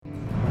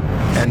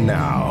And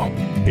now,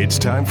 it's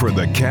time for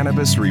the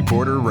Cannabis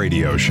Reporter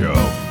Radio Show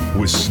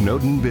with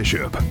Snowden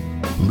Bishop.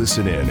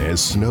 Listen in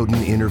as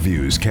Snowden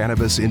interviews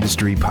cannabis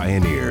industry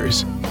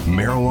pioneers,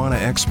 marijuana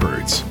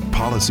experts,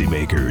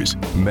 policymakers,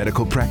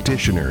 medical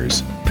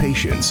practitioners,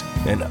 patients,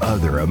 and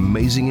other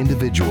amazing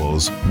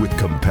individuals with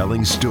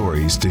compelling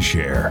stories to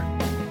share.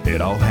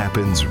 It all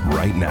happens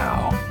right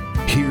now.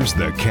 Here's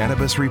the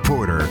Cannabis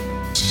Reporter,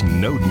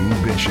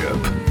 Snowden Bishop.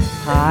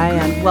 Hi,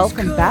 and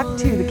welcome back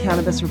to the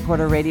Cannabis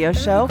Reporter Radio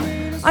Show.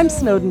 I'm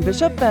Snowden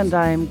Bishop, and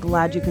I'm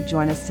glad you could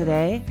join us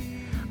today.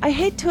 I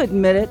hate to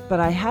admit it, but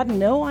I had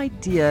no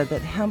idea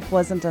that hemp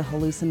wasn't a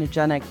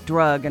hallucinogenic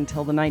drug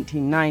until the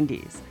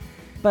 1990s.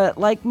 But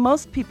like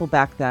most people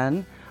back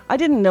then, I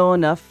didn't know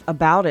enough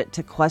about it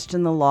to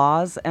question the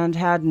laws and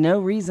had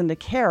no reason to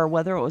care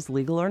whether it was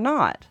legal or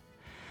not.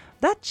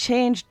 That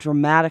changed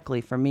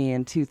dramatically for me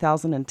in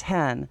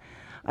 2010.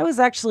 I was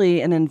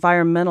actually an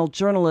environmental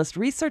journalist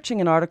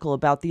researching an article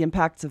about the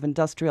impacts of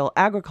industrial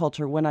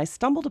agriculture when I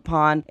stumbled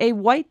upon a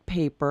white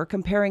paper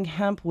comparing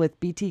hemp with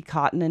Bt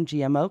cotton and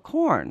GMO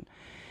corn.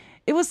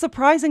 It was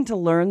surprising to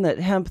learn that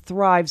hemp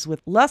thrives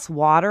with less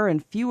water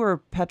and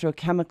fewer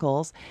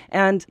petrochemicals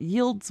and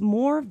yields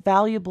more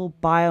valuable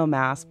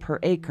biomass per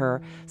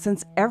acre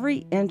since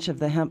every inch of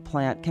the hemp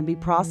plant can be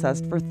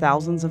processed for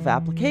thousands of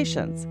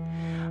applications.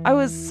 I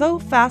was so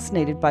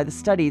fascinated by the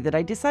study that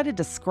I decided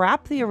to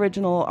scrap the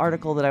original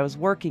article that I was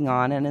working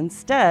on and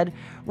instead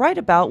write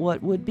about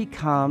what would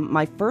become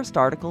my first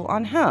article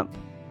on hemp.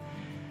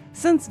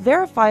 Since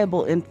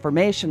verifiable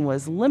information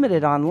was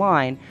limited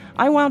online,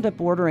 I wound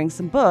up ordering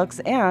some books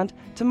and,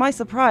 to my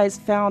surprise,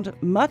 found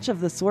much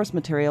of the source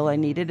material I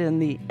needed in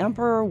The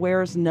Emperor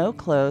Wears No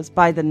Clothes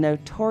by the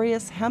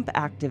notorious hemp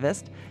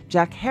activist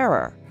Jack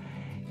Herer.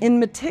 In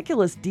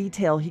meticulous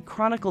detail, he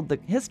chronicled the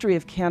history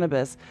of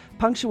cannabis,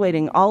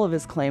 punctuating all of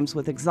his claims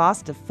with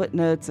exhaustive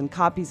footnotes and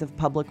copies of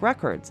public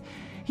records.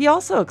 He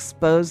also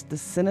exposed the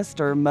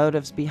sinister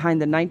motives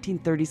behind the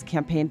 1930s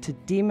campaign to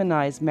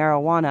demonize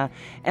marijuana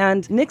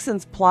and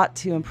Nixon's plot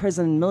to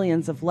imprison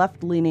millions of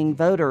left-leaning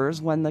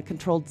voters when the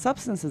Controlled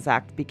Substances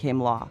Act became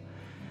law.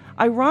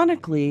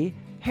 Ironically,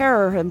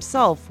 Herer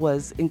himself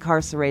was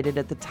incarcerated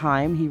at the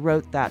time he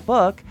wrote that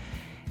book,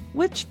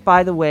 which,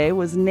 by the way,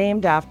 was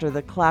named after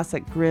the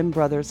classic Grimm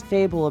brothers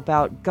fable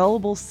about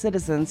gullible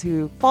citizens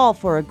who fall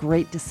for a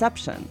great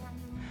deception.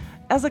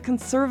 As a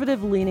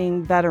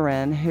conservative-leaning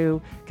veteran who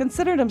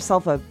considered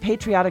himself a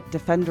patriotic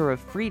defender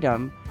of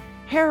freedom,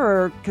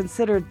 Herer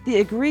considered the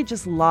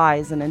egregious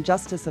lies and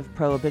injustice of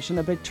prohibition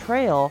a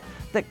betrayal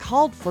that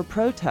called for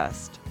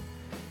protest.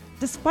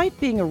 Despite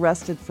being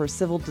arrested for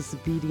civil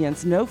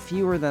disobedience no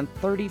fewer than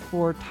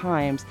 34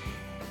 times,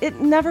 it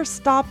never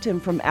stopped him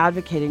from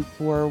advocating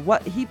for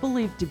what he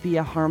believed to be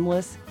a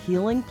harmless,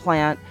 healing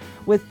plant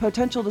with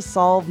potential to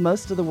solve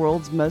most of the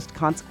world's most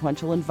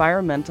consequential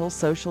environmental,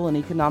 social, and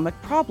economic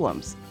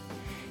problems.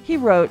 He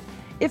wrote,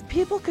 "If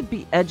people could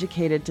be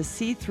educated to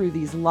see through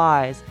these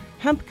lies,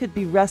 hemp could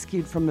be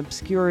rescued from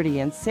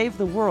obscurity and save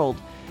the world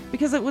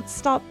because it would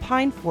stop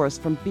pine forests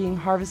from being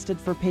harvested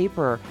for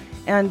paper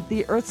and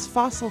the Earth's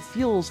fossil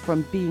fuels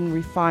from being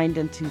refined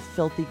into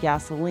filthy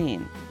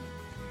gasoline."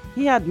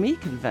 He had me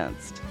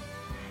convinced.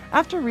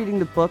 After reading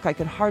the book, I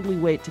could hardly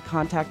wait to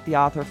contact the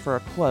author for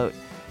a quote.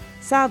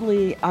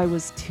 Sadly, I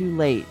was too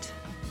late.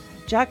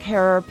 Jack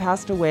Herer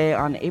passed away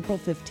on April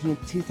 15,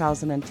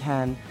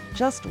 2010,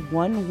 just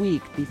 1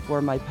 week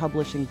before my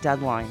publishing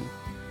deadline.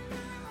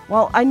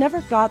 While I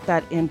never got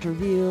that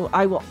interview,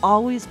 I will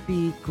always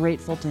be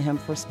grateful to him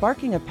for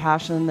sparking a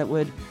passion that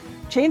would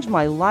change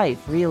my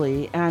life,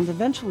 really, and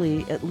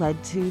eventually it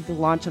led to the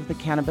launch of the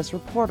Cannabis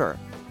Reporter.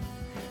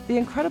 The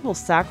incredible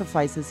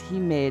sacrifices he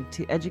made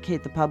to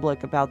educate the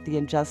public about the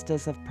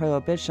injustice of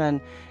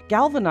prohibition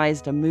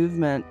galvanized a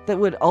movement that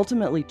would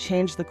ultimately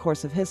change the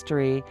course of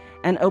history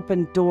and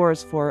open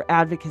doors for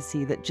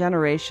advocacy that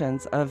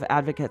generations of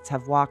advocates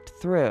have walked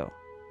through.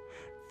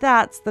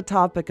 That's the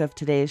topic of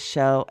today's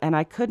show, and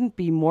I couldn't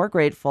be more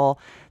grateful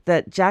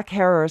that Jack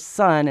Herer's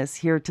son is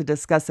here to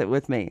discuss it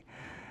with me.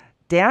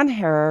 Dan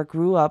Herer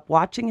grew up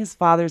watching his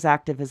father's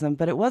activism,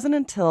 but it wasn't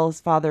until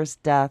his father's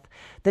death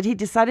that he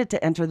decided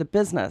to enter the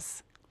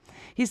business.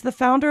 He's the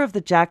founder of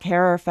the Jack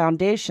Herer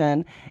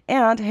Foundation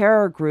and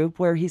Herer Group,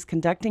 where he's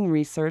conducting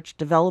research,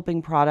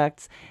 developing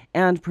products,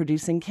 and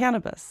producing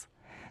cannabis.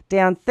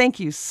 Dan, thank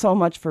you so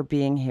much for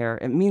being here.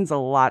 It means a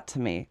lot to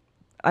me.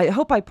 I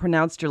hope I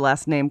pronounced your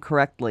last name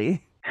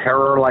correctly.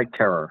 Terror like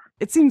terror.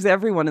 It seems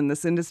everyone in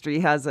this industry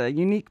has a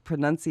unique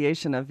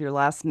pronunciation of your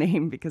last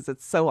name because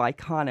it's so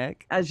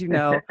iconic, as you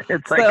know.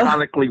 It's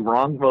iconically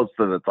wrong most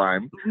of the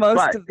time.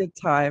 Most of the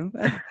time.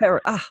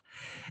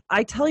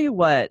 I tell you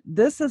what,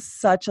 this is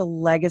such a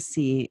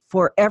legacy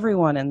for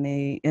everyone in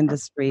the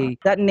industry.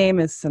 That name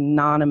is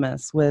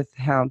synonymous with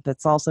hemp.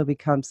 It's also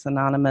become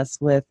synonymous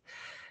with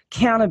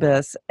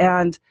cannabis.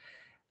 And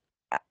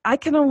I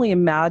can only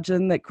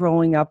imagine that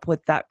growing up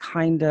with that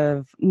kind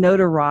of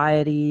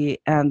notoriety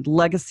and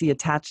legacy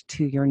attached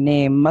to your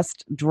name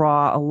must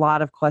draw a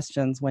lot of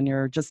questions when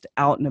you're just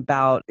out and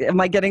about. Am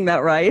I getting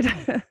that right?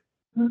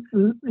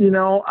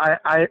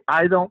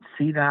 I don't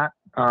see that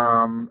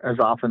as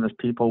often as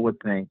people would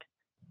think.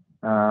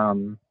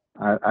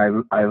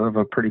 I live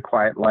a pretty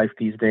quiet life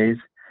these days,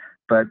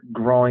 but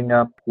growing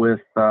up with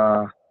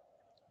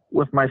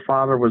my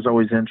father was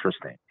always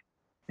interesting,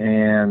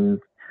 and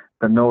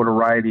the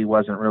notoriety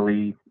wasn't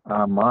really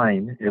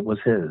mine; it was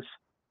his.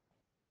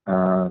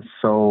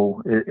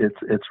 So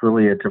it's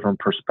really a different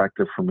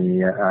perspective for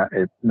me.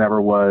 It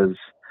never was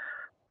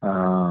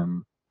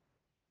um,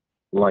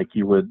 like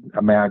you would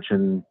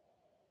imagine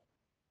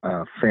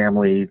a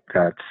family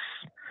that's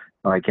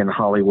like in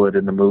Hollywood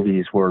in the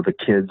movies where the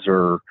kids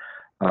are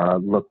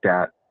looked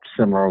at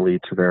similarly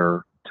to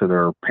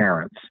their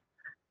parents.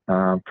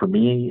 For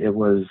me, it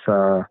was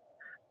a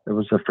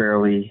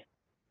fairly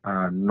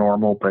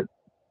normal, but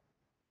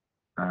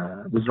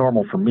it was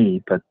normal for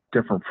me, but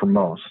different for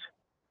most.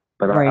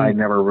 But I Right.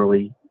 never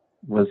really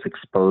was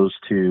exposed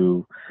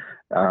to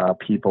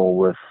people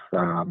with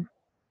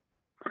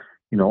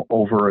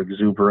over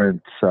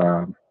exuberant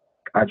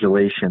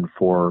adulation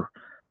for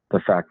the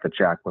fact that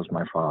Jack was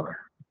my father.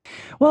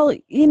 Well,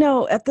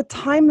 at the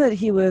time that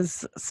he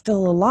was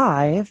still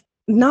alive,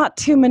 not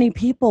too many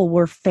people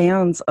were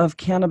fans of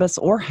cannabis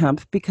or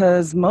hemp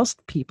because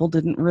most people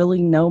didn't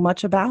really know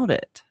much about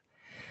it.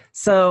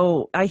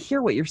 So I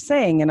hear what you're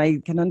saying, and I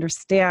can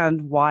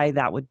understand why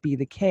that would be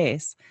the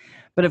case.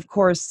 But of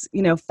course,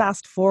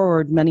 fast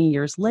forward many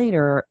years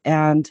later,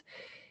 and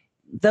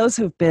those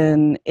who've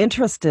been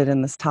interested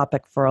in this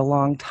topic for a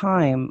long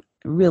time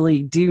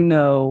really do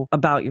know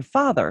about your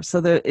father. So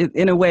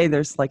in a way,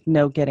 there's like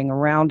no getting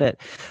around it.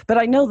 But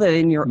I know that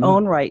in your Mhm.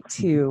 own right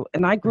too,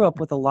 and I grew up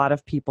with a lot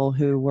of people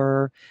who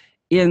were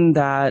in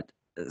that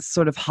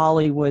sort of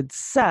Hollywood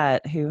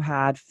set who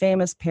had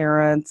famous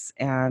parents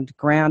and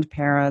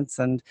grandparents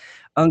and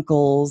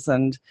uncles,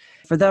 and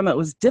for them it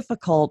was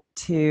difficult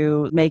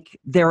to make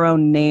their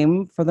own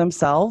name for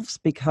themselves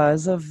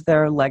because of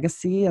their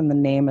legacy and the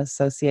name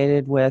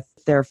associated with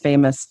their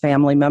famous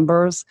family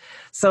members.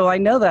 So I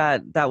know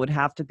that that would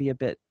have to be a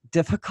bit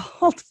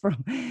difficult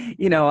from,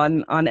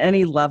 on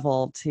any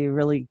level to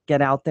really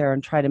get out there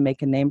and try to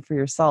make a name for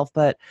yourself.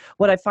 But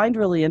what I find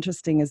really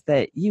interesting is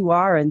that you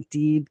are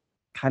indeed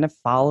kind of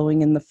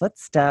following in the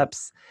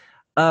footsteps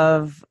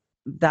of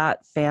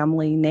that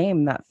family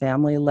name, that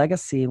family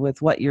legacy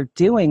with what you're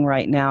doing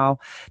right now.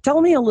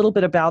 Tell me a little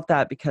bit about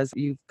that, because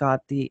you've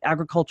got the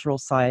agricultural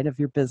side of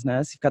your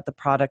business, you've got the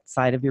product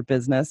side of your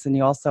business, and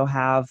you also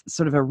have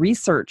sort of a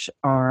research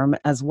arm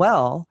as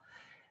well.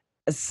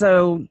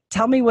 So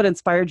tell me what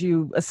inspired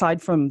you,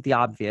 aside from the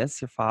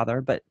obvious, your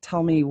father, but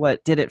tell me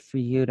what did it for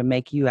you to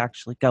make you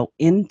actually go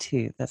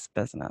into this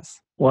business.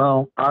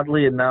 Well,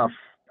 oddly enough,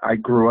 I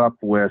grew up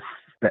with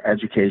the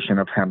education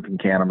of hemp and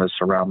cannabis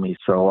around me,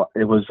 so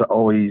it was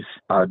always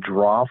a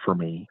draw for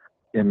me.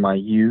 In my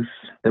youth,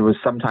 it was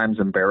sometimes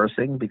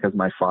embarrassing because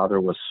my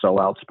father was so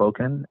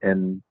outspoken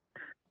and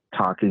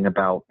talking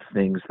about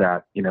things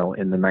that, in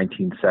the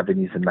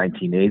 1970s and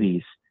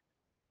 1980s,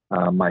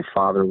 my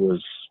father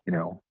was,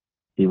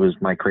 he was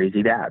my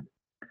crazy dad.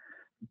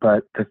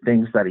 But the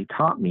things that he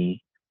taught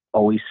me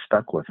always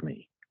stuck with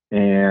me.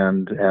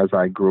 And as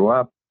I grew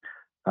up,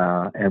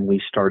 and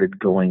we started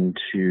going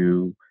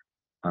to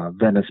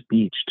Venice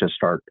Beach to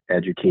start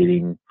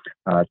educating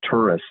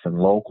tourists and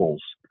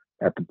locals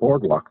at the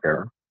boardwalk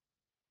there,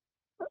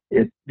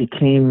 it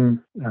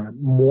became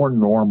more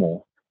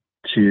normal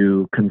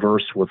to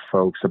converse with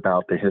folks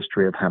about the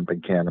history of hemp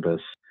and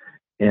cannabis.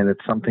 And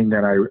it's something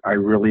that I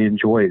really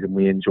enjoyed, and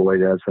we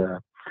enjoyed as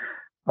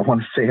I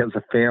want to say as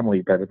a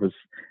family, but it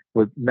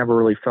never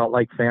really felt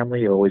like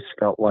family. It always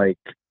felt like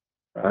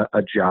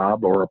a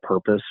job or a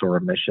purpose or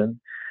a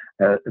mission,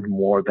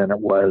 more than it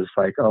was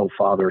like, oh,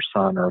 father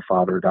son or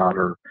father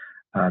daughter,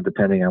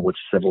 depending on which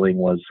sibling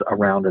was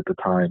around at the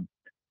time.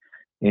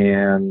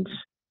 And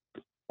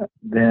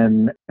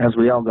then as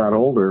we all got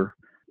older,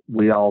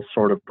 we all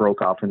sort of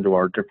broke off into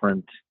our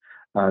different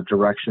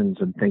directions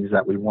and things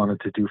that we wanted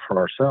to do for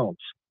ourselves.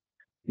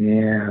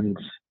 And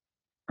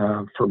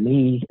for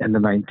me, in the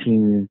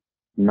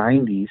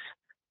 1990s,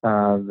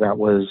 that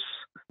was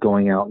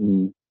going out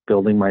and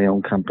building my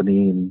own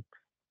company and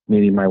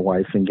meeting my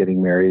wife and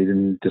getting married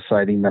and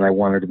deciding that I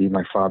wanted to be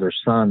my father's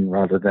son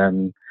rather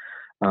than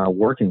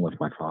working with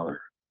my father.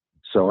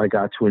 So I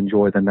got to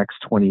enjoy the next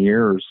 20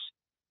 years,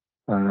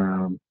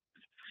 um,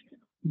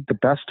 the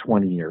best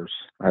 20 years,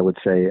 I would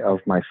say, of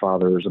my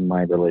father's and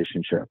my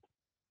relationship.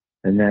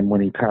 And then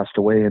when he passed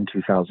away in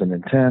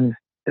 2010,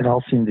 it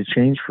all seemed to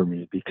change for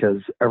me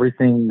because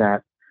everything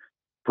that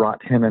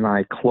brought him and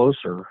I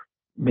closer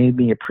made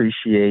me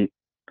appreciate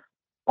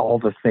all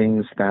the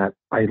things that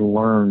I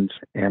learned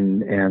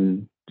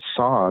and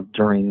saw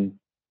during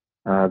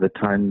the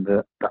time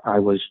that I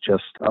was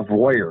just a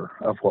voyeur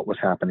of what was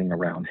happening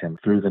around him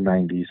through the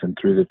 90s and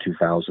through the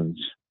 2000s.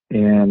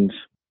 And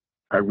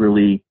I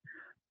really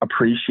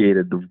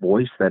appreciated the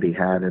voice that he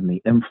had and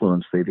the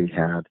influence that he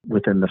had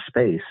within the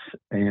space.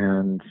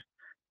 And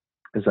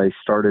as I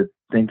started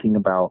thinking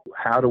about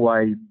how do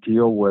I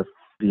deal with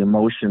the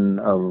emotion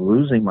of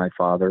losing my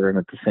father and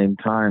at the same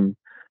time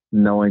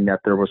knowing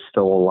that there was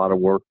still a lot of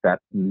work that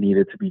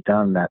needed to be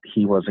done that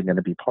he wasn't going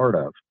to be part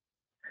of.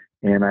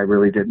 And I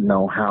really didn't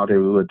know how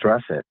to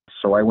address it.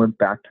 So I went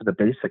back to the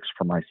basics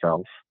for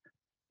myself.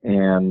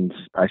 And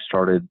I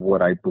started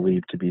what I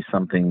believed to be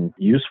something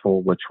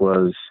useful, which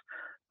was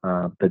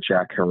the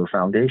Jack Herer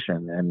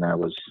Foundation. And I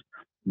was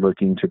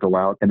looking to go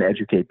out and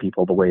educate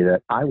people the way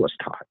that I was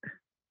taught.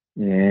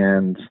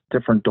 And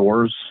different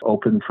doors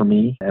opened for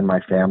me and my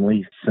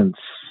family since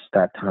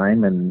that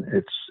time. And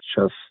it's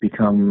just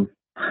become,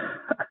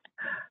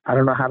 I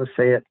don't know how to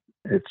say it.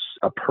 It's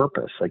a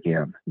purpose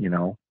again,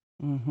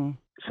 Mm-hmm.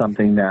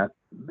 something that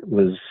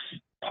was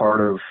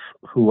part of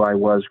who I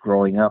was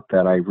growing up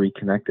that I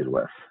reconnected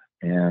with.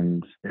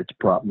 And it's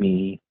brought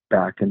me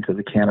back into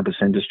the cannabis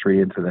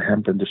industry, into the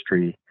hemp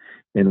industry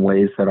in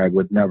ways that I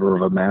would never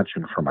have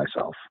imagined for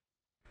myself.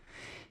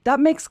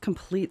 That makes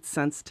complete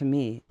sense to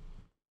me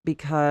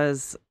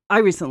because I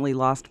recently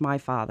lost my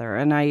father,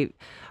 and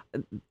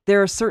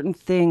there are certain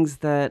things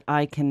that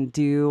I can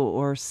do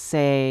or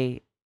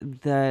say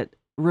that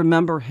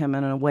remember him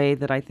in a way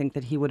that I think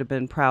that he would have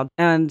been proud.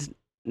 And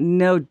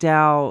no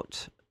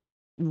doubt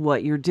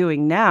what you're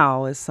doing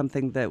now is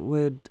something that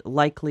would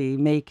likely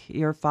make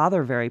your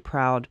father very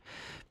proud.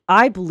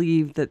 I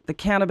believe that the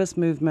cannabis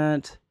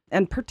movement,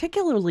 and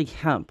particularly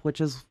hemp, which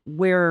is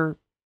where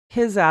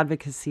his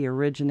advocacy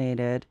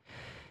originated,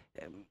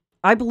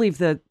 I believe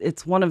that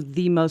it's one of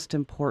the most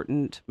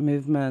important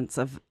movements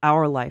of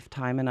our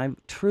lifetime. And I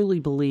truly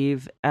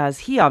believe, as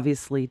he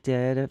obviously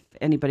did, if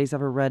anybody's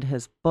ever read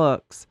his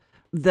books,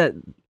 that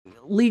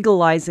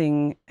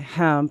legalizing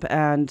hemp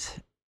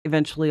and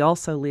eventually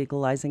also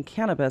legalizing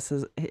cannabis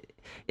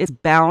is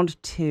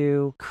bound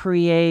to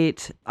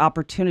create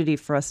opportunity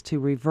for us to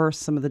reverse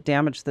some of the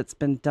damage that's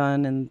been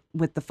done and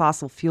with the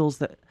fossil fuels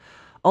that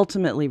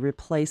ultimately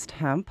replaced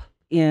hemp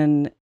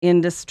in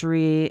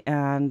industry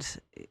and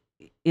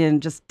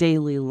in just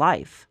daily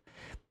life.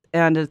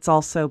 And it's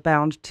also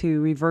bound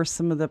to reverse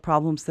some of the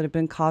problems that have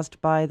been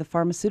caused by the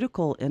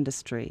pharmaceutical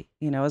industry.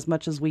 As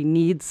much as we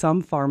need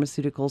some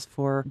pharmaceuticals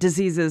for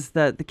diseases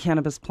that the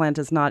cannabis plant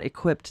is not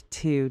equipped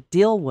to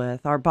deal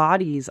with, our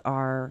bodies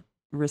are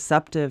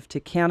receptive to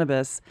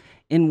cannabis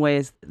in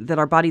ways that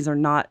our bodies are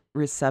not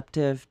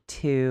receptive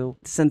to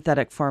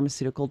synthetic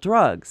pharmaceutical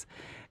drugs.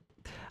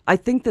 I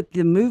think that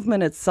the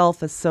movement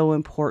itself is so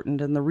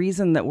important, and the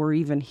reason that we're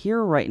even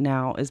here right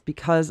now is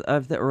because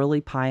of the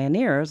early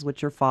pioneers,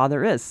 which your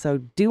father is. So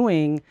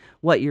doing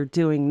what you're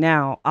doing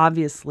now,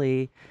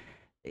 obviously,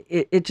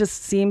 it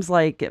just seems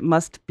like it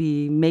must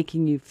be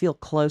making you feel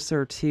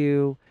closer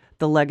to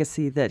the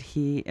legacy that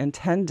he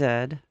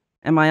intended.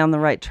 Am I on the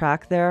right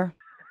track there?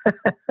 I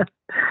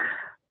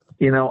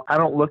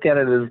don't look at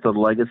it as the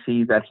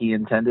legacy that he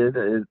intended.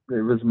 It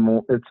was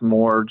more. It's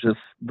more just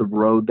the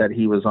road that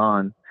he was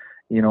on.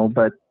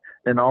 But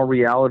in all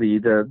reality,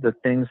 the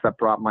things that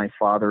brought my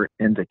father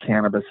into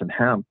cannabis and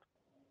hemp,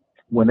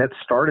 when it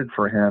started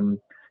for him,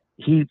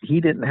 he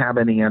didn't have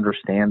any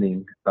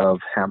understanding of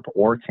hemp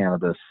or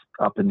cannabis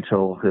up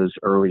until his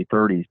early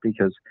 30s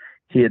because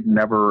he had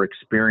never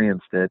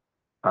experienced it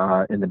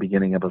in the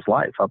beginning of his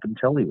life up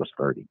until he was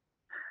 30.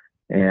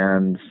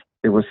 And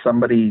it was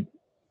somebody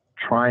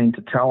trying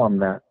to tell him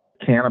that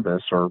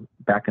cannabis, or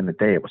back in the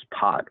day it was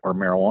pot or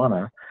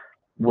marijuana,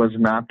 was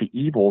not the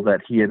evil that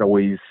he had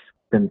always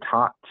been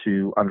taught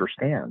to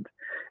understand.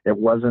 It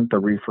wasn't the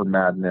reefer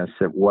madness.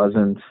 It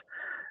wasn't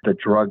the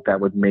drug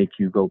that would make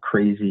you go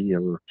crazy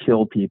or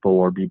kill people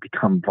or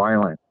become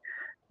violent.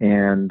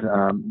 And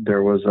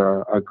there was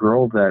a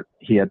girl that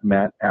he had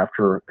met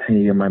after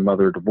he and my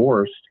mother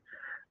divorced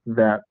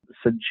that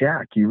said,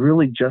 "Jack, you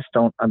really just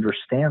don't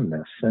understand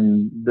this."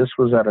 And this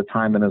was at a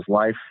time in his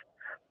life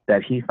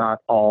that he thought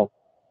all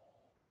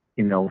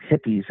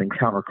hippies and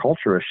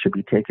counterculturists should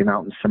be taken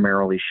out and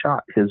summarily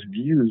shot. His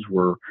views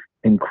were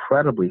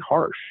incredibly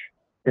harsh.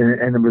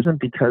 And it wasn't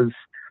because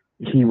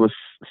he was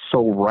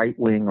so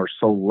right-wing or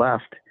so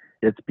left.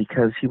 It's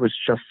because he was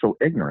just so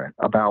ignorant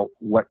about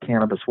what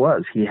cannabis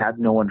was. He had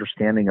no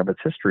understanding of its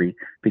history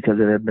because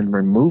it had been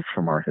removed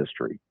from our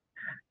history.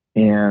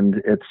 And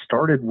it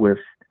started with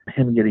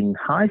him getting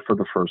high for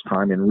the first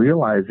time and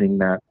realizing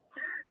that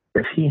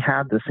if he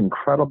had this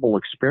incredible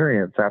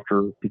experience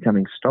after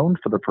becoming stoned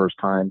for the first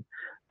time,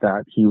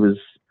 that he was,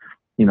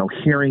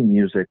 hearing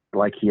music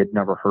like he had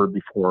never heard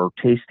before,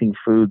 tasting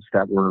foods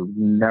that were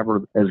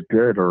never as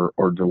good or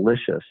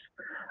delicious,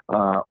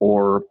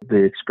 or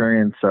the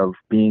experience of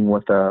being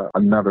with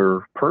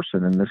another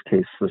person, in this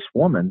case, this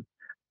woman,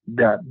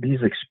 that these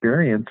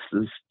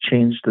experiences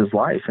changed his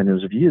life and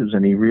his views.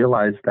 And he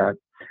realized that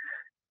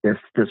if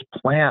this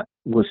plant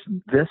was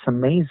this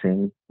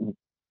amazing,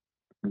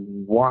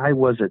 why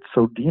was it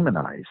so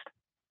demonized?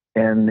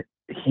 And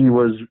he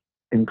was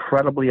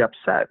incredibly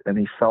upset, and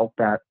he felt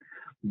that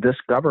this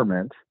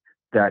government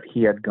that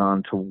he had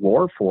gone to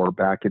war for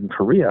back in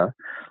Korea,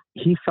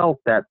 he felt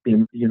that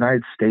the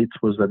United States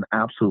was an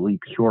absolutely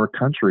pure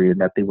country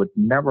and that they would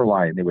never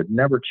lie and they would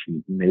never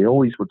cheat and they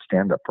always would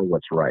stand up for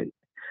what's right.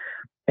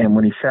 And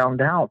when he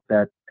found out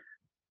that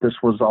this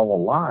was all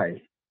a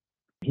lie,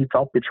 he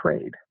felt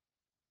betrayed.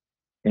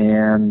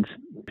 And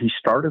he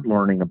started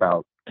learning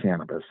about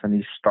cannabis, and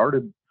he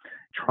started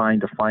trying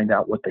to find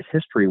out what the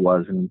history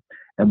was and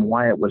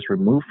why it was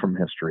removed from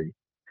history.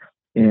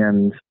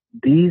 And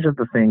these are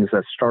the things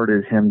that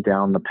started him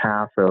down the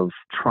path of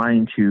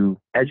trying to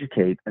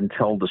educate and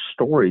tell the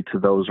story to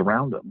those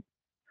around him.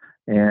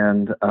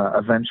 And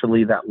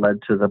eventually that led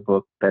to the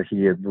book that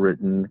he had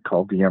written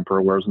called The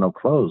Emperor Wears No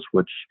Clothes,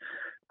 which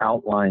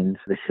outlined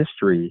the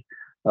history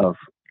of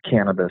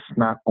cannabis,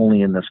 not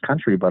only in this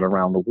country, but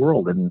around the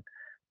world, and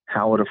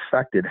how it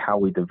affected how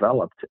we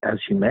developed as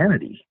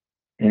humanity.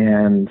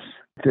 And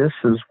this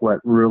is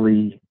what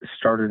really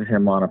started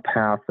him on a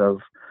path of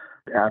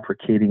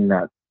advocating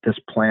that this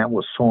plant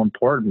was so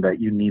important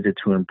that you needed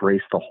to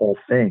embrace the whole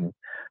thing.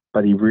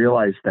 But he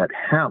realized that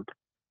hemp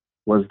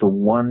was the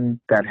one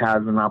that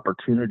has an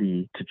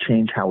opportunity to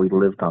change how we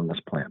lived on this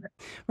planet.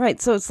 Right.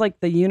 So it's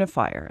like the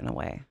unifier in a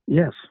way.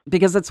 Yes.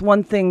 Because it's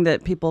one thing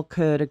that people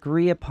could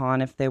agree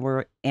upon if they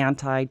were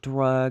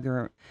anti-drug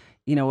or,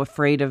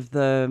 afraid of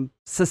the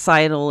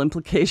societal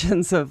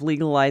implications of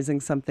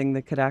legalizing something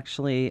that could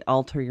actually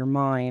alter your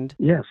mind.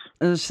 Yes.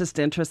 It's just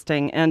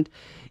interesting. And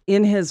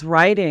in his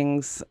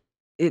writings,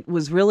 it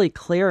was really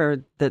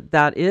clear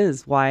that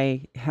is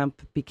why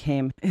hemp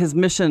became his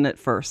mission at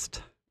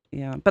first.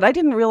 Yeah, but I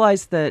didn't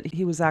realize that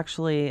he was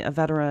actually a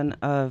veteran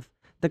of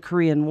the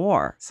Korean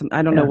War. So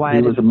I don't know why.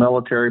 He was a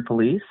military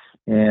police,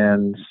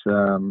 and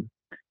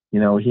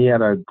he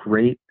had a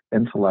great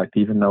intellect,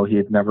 even though he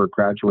had never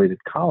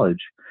graduated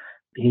college.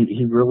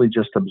 He really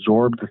just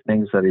absorbed the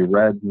things that he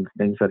read and the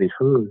things that he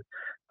heard.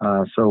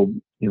 So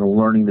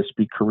learning to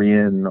speak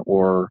Korean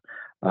or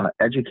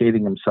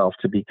educating himself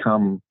to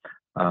become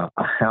a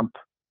hemp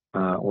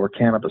or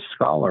cannabis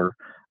scholar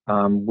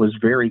was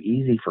very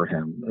easy for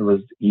him. It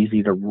was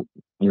easy to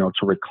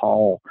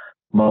recall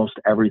most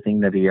everything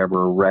that he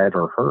ever read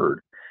or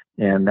heard,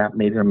 and that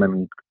made him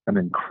an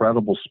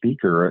incredible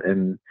speaker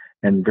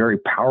and very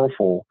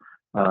powerful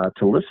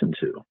to listen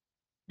to,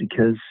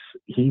 because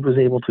he was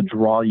able to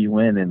draw you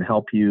in and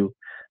help you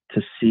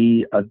to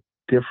see a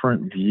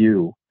different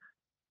view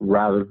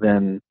rather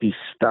than be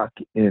stuck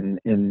in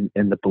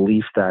the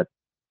belief that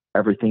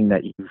everything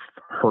that you've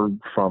heard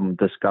from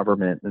this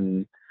government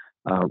and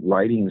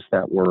writings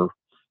that were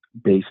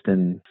based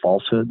in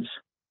falsehoods.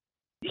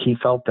 He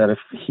felt that if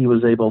he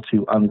was able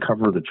to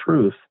uncover the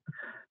truth,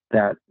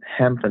 that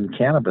hemp and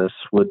cannabis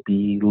would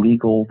be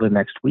legal the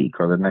next week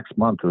or the next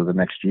month or the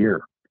next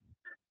year.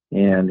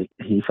 And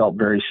he felt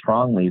very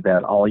strongly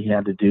that all he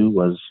had to do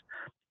was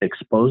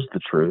expose the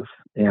truth,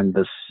 and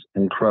this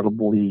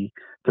incredibly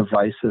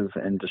divisive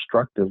and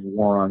destructive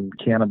war on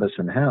cannabis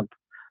and hemp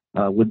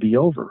would be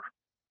over.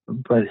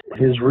 But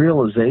his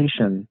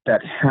realization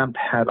that hemp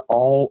had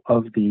all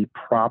of the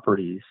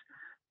properties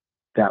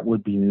that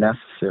would be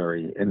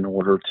necessary in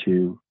order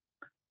to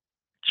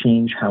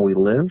change how we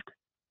lived,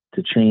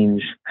 to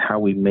change how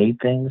we made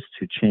things,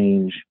 to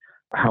change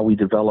how we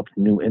developed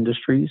new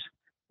industries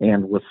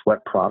and with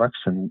sweat products.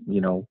 And,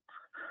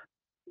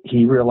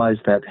 he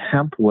realized that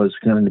hemp was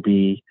going to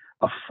be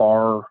a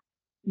far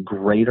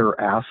greater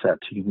asset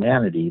to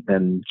humanity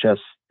than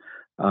just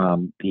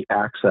the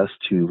access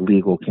to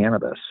legal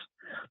cannabis.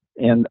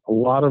 And a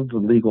lot of the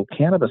legal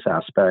cannabis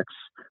aspects,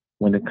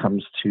 when it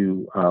comes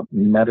to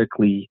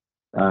medically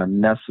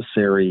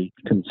necessary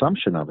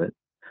consumption of it,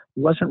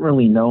 wasn't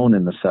really known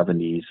in the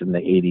 70s and the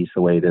 80s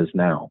the way it is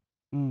now.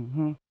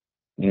 Mm-hmm.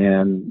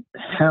 And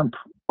hemp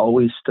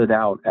always stood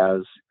out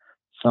as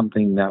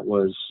something that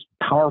was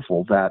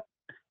powerful, that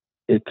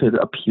it could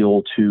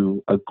appeal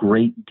to a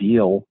great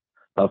deal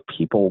of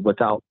people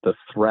without the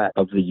threat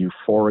of the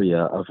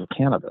euphoria of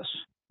cannabis.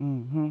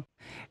 Mm-hmm.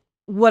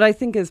 What I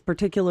think is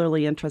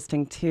particularly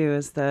interesting, too,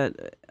 is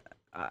that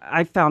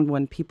I found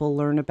when people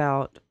learn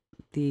about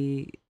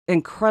the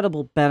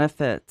incredible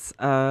benefits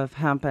of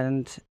hemp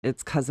and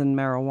its cousin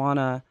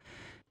marijuana,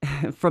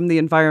 from the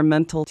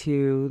environmental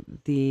to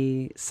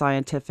the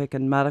scientific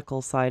and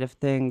medical side of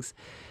things,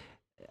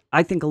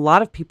 I think a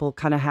lot of people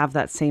kind of have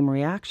that same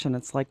reaction.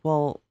 It's like,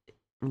 well,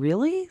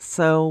 really?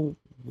 So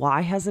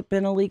why has it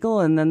been illegal?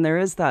 And then there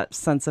is that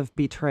sense of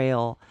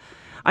betrayal.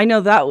 I know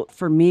that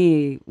for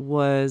me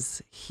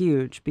was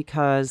huge,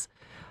 because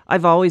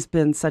I've always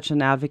been such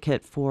an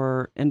advocate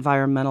for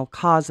environmental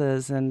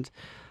causes, and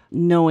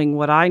knowing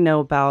what I know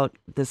about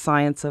the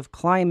science of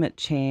climate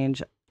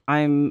change,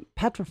 I'm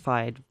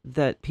petrified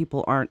that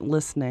people aren't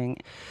listening.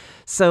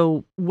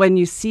 So when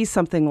you see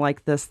something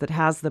like this that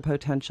has the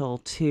potential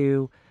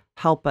to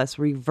help us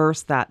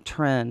reverse that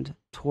trend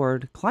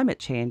toward climate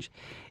change,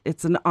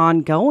 it's an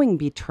ongoing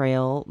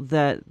betrayal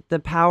that the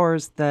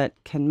powers that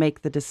can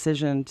make the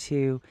decision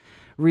to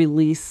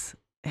release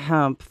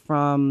hemp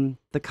from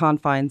the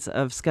confines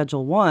of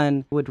Schedule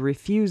 1 would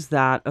refuse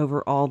that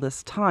over all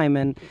this time.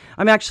 And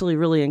I'm actually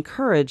really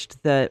encouraged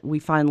that we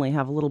finally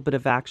have a little bit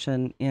of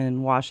action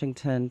in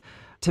Washington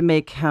to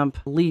make hemp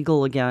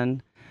legal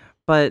again.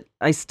 But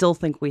I still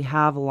think we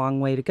have a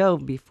long way to go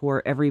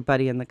before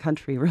everybody in the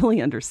country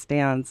really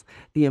understands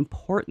the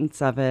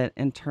importance of it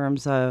in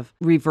terms of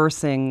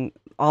reversing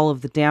all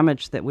of the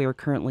damage that we are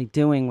currently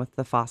doing with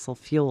the fossil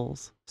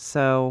fuels.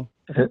 So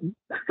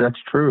that's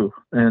true.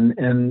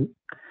 And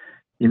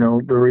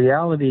the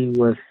reality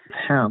with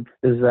hemp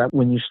is that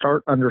when you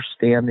start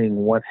understanding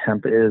what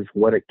hemp is,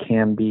 what it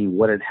can be,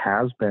 what it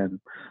has been,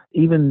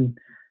 even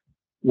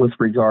with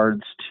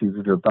regards to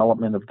the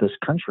development of this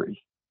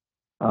country,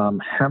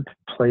 hemp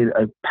played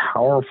a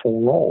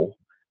powerful role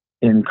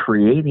in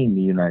creating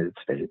the United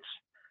States.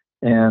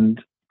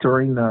 And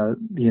during the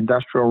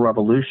Industrial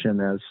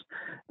Revolution,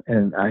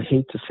 and I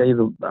hate to say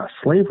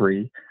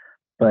slavery,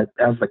 but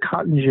as the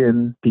cotton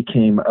gin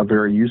became a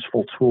very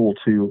useful tool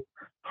to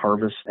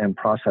harvest and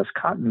process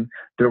cotton,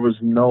 there was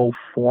no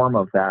form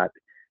of that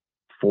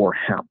for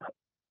hemp,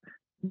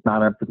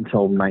 not up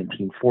until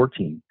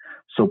 1914.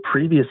 So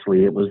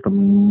previously, it was the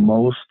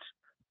most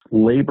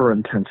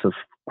labor-intensive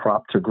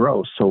crop to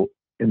grow. So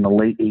in the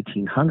late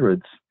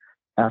 1800s,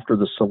 after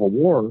the Civil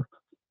War,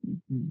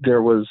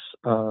 there was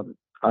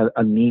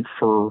a need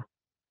for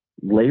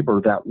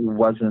labor that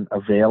wasn't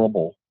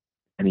available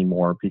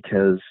anymore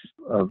because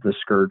of the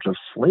scourge of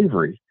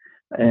slavery.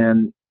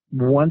 And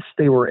once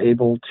they were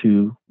able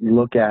to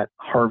look at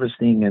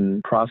harvesting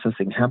and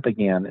processing hemp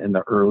again in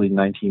the early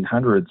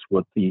 1900s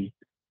with the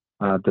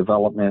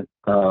development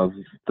of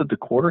the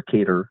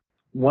decorticator,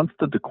 once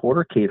the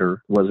decorticator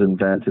was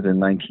invented in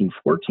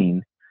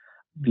 1914,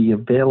 the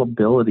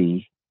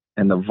availability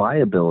and the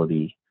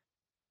viability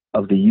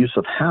of the use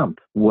of hemp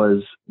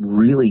was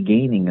really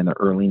gaining in the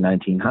early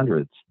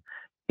 1900s.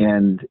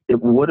 And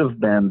it would have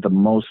been the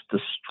most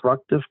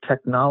destructive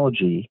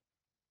technology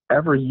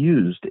ever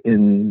used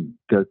in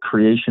the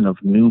creation of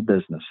new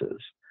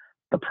businesses.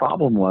 The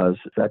problem was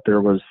that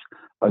there was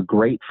a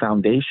great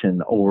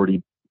foundation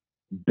already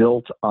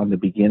built on the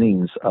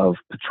beginnings of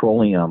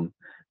petroleum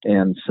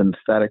and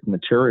synthetic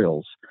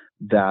materials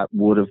that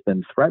would have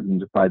been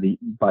threatened by the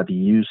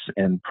use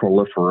and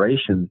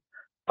proliferation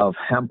of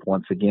hemp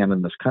once again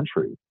in this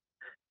country.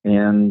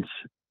 And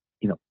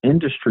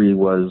industry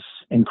was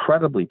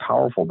incredibly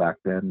powerful back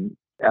then,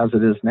 as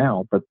it is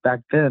now, but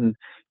back then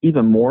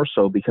even more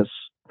so, because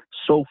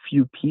so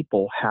few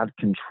people had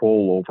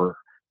control over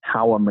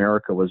how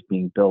America was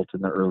being built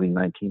in the early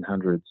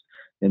 1900s,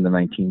 in the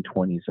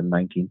 1920s and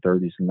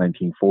 1930s and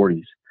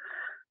 1940s.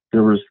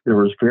 There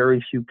was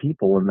very few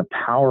people, and the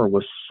power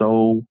was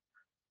so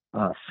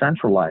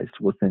centralized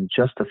within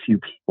just a few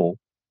people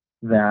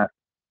that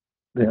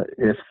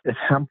if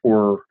hemp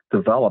were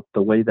developed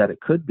the way that it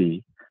could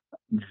be,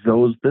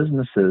 those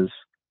businesses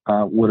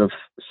would have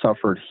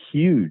suffered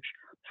huge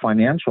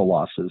financial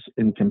losses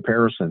in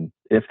comparison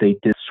if they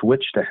did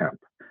switch to hemp.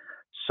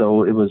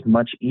 So it was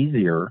much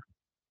easier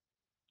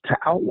to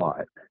outlaw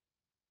it.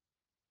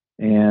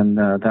 And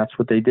that's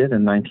what they did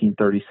in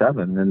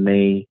 1937. And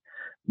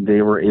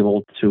they were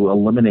able to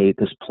eliminate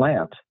this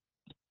plant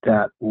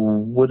that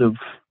would have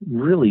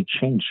really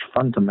changed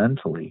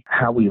fundamentally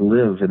how we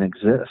live and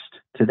exist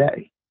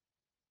today.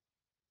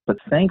 But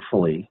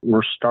thankfully,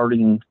 we're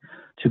starting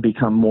to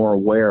become more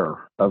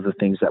aware of the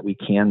things that we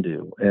can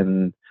do.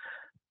 And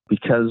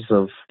because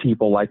of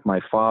people like my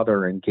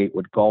father and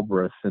Gatewood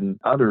Galbraith and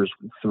others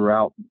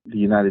throughout the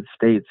United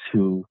States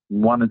who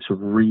wanted to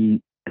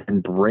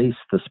re-embrace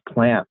this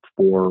plant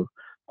for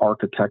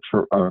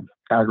architecture,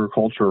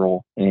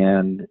 agricultural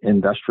and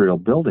industrial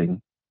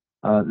building,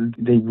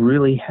 they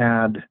really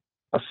had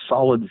a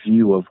solid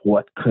view of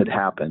what could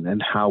happen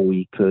and how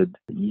we could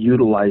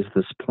utilize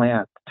this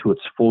plant to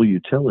its full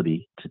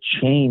utility to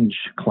change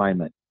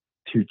climate,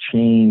 to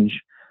change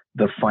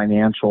the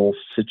financial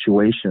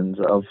situations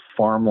of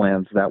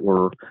farmlands that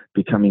were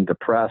becoming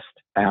depressed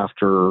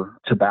after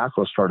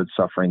tobacco started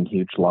suffering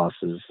huge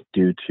losses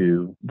due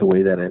to the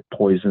way that it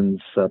poisons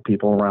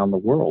people around the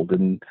world.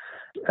 And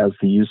as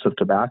the use of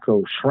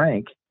tobacco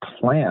shrank,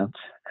 plants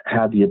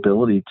had the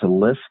ability to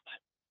lift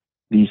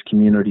these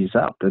communities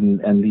up.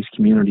 And these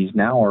communities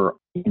now are,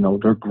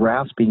 they're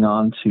grasping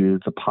onto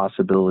the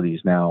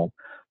possibilities now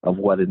of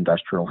what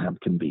industrial hemp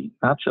can be,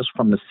 not just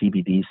from the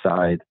CBD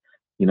side,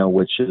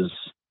 which is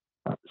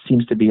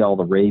seems to be all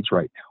the rage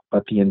right now,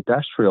 but the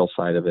industrial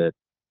side of it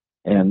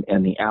and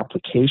the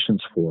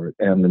applications for it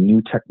and the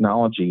new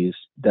technologies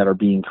that are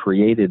being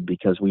created,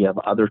 because we have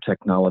other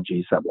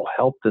technologies that will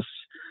help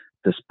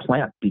this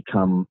plant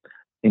become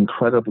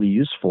incredibly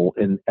useful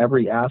in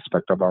every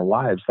aspect of our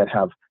lives that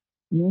have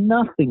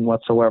nothing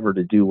whatsoever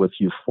to do with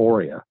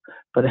euphoria,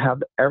 but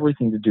have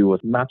everything to do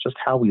with not just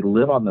how we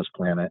live on this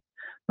planet,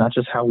 not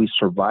just how we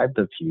survive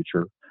the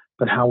future,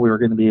 but how we're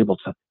going to be able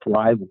to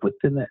thrive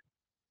within it.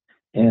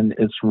 And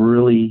it's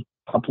really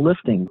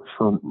uplifting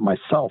for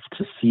myself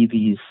to see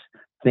these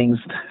things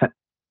that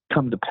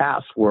come to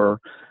pass where,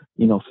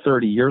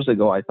 30 years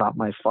ago, I thought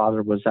my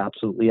father was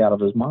absolutely out of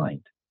his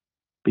mind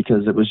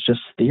because it was just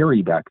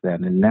theory back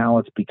then. And now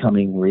it's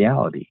becoming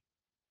reality.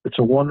 It's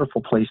a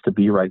wonderful place to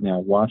be right now,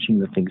 watching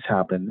the things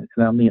happen.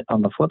 And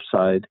on the flip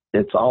side,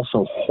 it's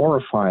also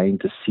horrifying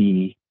to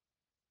see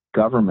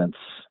governments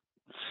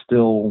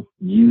still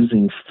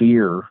using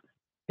fear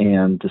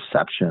and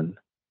deception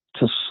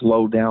to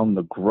slow down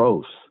the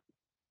growth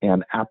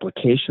and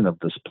application of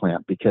this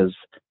plant, because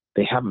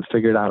they haven't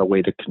figured out a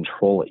way to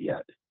control it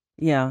yet.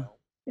 Yeah.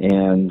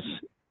 And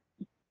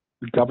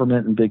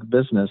government and big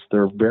business,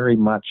 they're very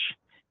much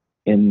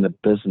in the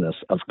business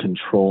of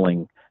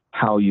controlling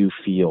how you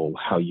feel,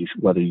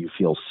 whether you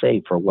feel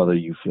safe or whether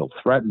you feel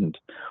threatened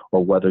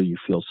or whether you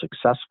feel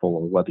successful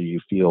or whether you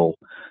feel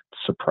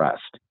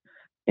suppressed.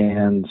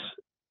 And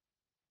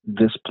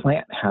this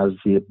plant has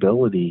the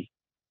ability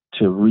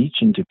to reach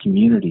into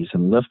communities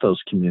and lift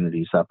those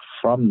communities up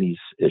from these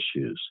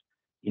issues.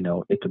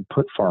 It can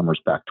put farmers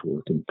back to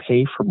work and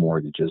pay for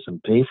mortgages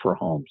and pay for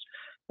homes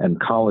and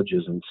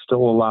colleges and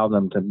still allow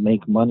them to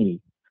make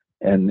money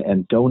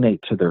and donate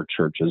to their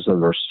churches or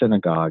their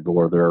synagogue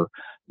or their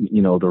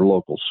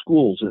local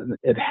schools. And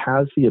it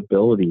has the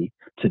ability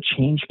to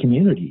change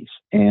communities.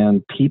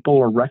 And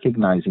people are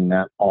recognizing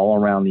that all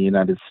around the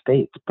United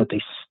States, but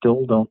they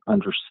still don't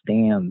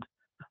understand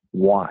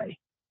why.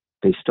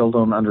 They still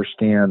don't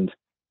understand,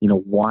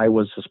 why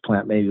was this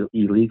plant made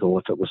illegal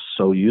if it was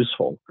so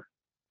useful?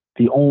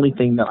 The only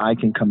thing that I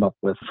can come up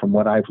with from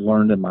what I've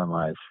learned in my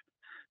life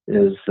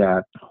is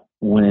that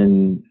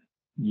when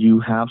you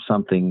have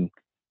something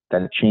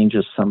that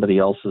changes somebody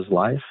else's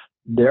life,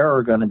 there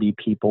are going to be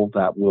people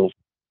that will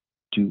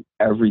do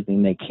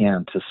everything they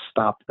can to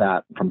stop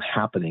that from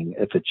happening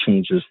if it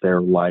changes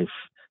their life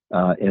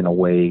in a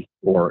way,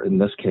 or in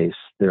this case,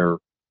 their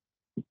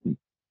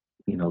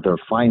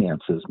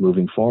finances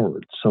moving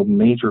forward. So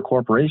major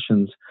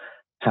corporations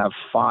have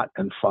fought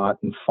and fought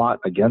and fought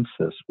against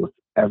this with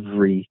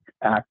every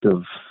act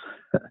of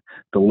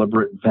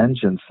deliberate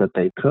vengeance that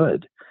they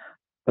could.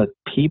 But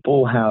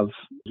people have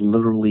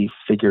literally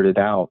figured it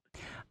out.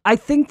 I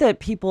think that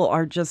people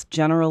are just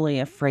generally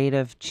afraid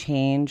of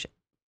change,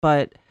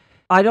 but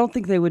I don't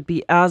think they would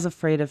be as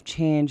afraid of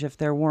change if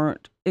there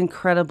weren't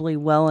incredibly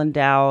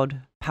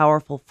well-endowed,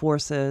 powerful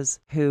forces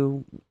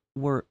who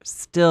were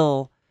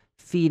still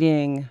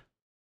feeding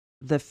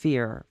the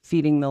fear,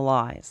 feeding the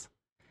lies.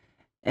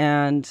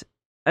 And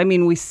I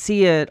mean, we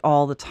see it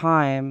all the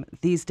time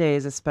these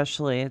days,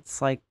 especially.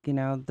 It's like,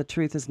 the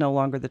truth is no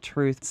longer the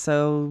truth.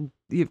 So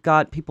you've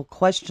got people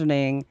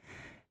questioning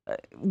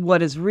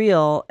what is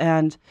real.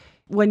 And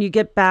when you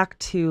get back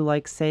to,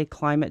 like, say,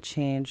 climate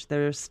change,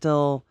 there's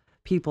still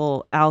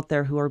people out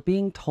there who are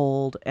being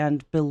told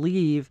and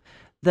believe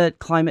that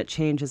climate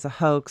change is a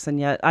hoax. And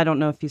yet, I don't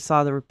know if you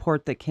saw the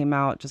report that came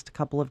out just a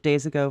couple of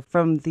days ago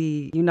from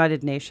the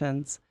United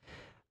Nations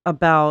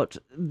about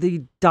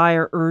the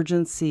dire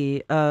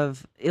urgency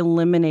of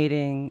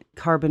eliminating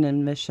carbon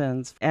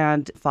emissions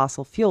and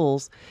fossil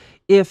fuels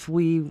if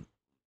we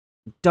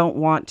don't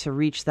want to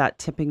reach that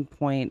tipping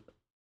point.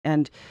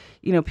 And,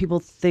 people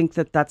think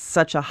that that's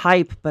such a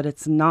hype, but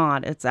it's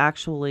not. It's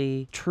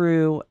actually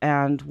true.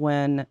 And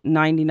when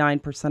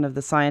 99% of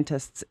the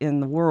scientists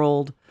in the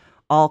world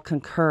all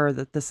concur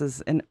that this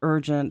is an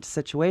urgent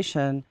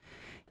situation,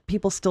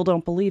 people still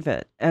don't believe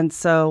it. And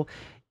so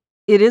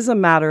it is a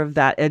matter of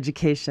that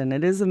education.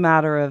 It is a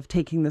matter of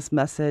taking this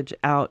message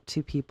out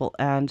to people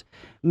and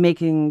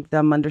making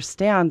them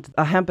understand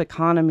a hemp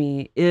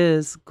economy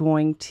is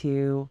going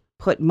to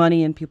put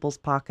money in people's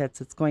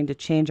pockets. It's going to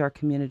change our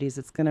communities.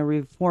 It's going to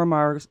reform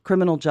our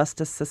criminal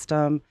justice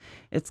system.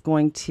 It's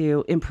going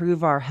to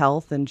improve our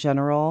health in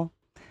general.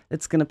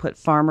 It's going to put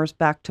farmers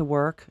back to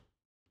work.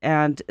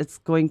 And it's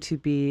going to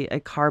be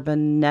a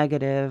carbon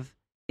negative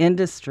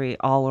industry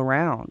all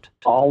around.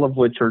 All of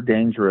which are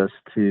dangerous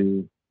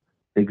to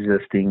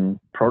existing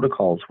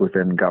protocols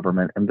within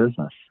government and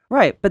business.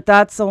 Right, but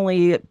that's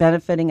only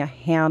benefiting a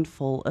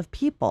handful of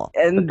people.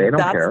 And but they don't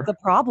that's care. The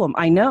problem,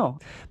 I know.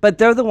 But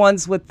they're the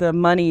ones with the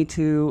money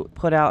to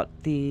put out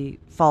the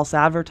false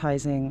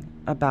advertising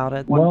about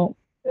it. Well,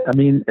 I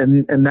mean,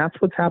 and that's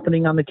what's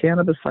happening on the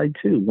cannabis side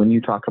too. When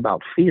you talk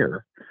about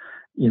fear,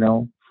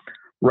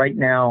 right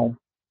now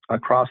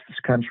across this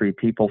country,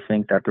 people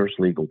think that there's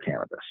legal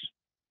cannabis.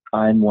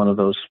 I'm one of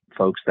those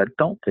folks that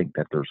don't think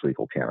that there's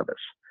legal cannabis.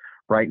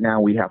 Right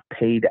now, we have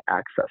paid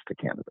access to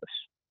cannabis.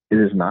 It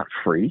is not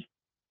free.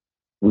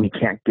 We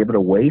can't give it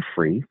away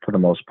free for the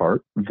most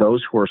part.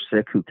 Those who are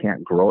sick, who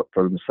can't grow it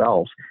for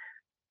themselves,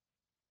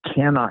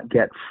 cannot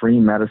get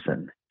free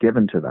medicine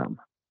given to them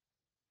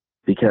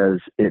because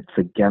it's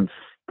against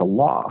the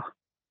law.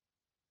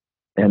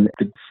 And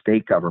the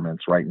state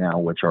governments right now,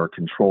 which are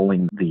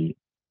controlling the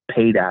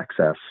paid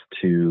access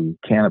to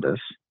cannabis,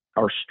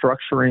 are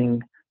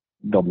structuring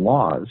the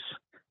laws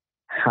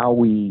how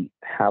we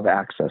have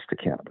access to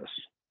cannabis.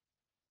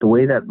 The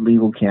way that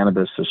legal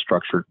cannabis is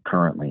structured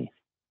currently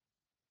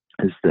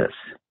is this.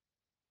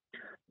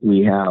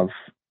 We have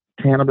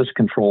cannabis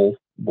control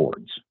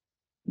boards.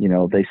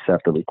 They set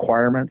the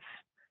requirements.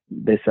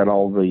 They set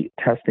all the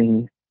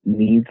testing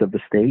needs of the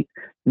state.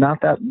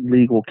 Not that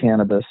legal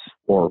cannabis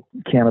or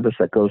cannabis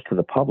that goes to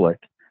the public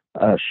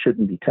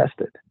shouldn't be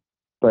tested,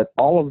 but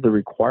all of the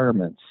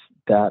requirements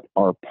that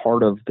are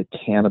part of the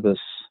cannabis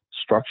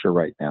structure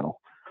right now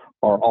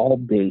are all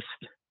based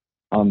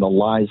on the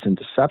lies and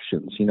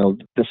deceptions.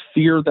 The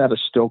fear that is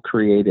still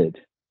created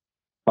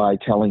by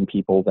telling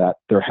people that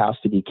there has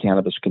to be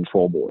cannabis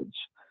control boards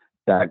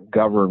that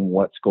govern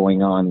what's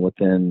going on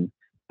within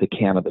the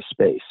cannabis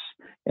space,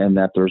 and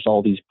that there's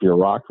all these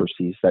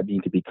bureaucracies that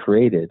need to be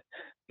created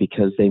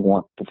because they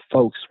want the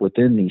folks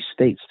within these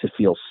states to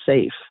feel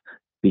safe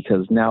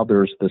because now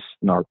there's this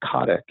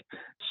narcotic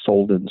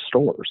sold in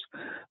stores.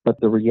 But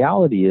the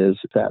reality is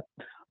that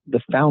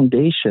the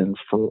foundation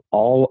for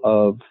all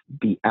of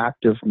the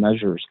active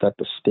measures that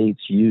the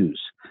states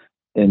use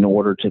in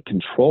order to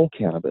control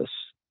cannabis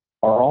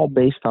are all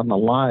based on the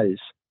lies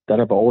that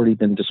have already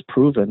been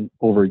disproven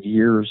over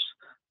years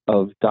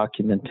of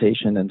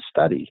documentation and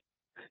study.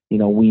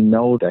 We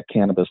know that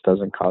cannabis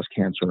doesn't cause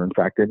cancer. In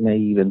fact, it may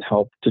even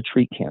help to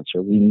treat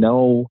cancer. We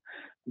know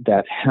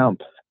that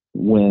hemp,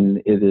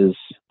 when it is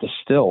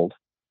distilled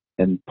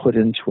and put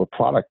into a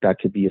product that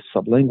could be a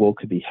sublingual,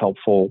 could be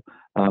helpful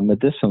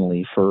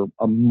medicinally for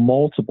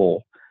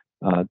multiple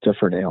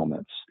different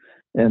ailments.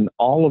 And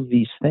all of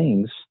these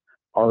things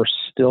are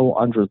still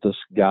under this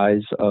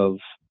guise of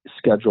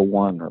Schedule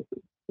 1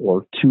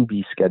 or to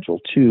be Schedule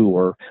 2,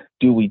 or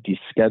do we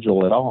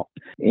deschedule it all?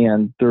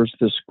 And there's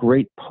this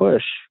great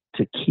push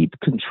to keep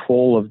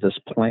control of this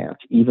plant,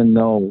 even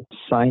though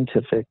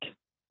scientific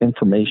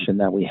information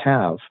that we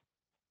have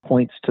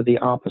points to the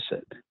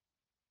opposite.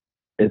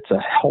 It's a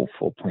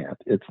helpful plant.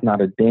 It's not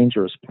a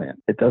dangerous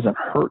plant. It doesn't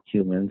hurt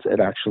humans.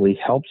 It actually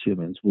helps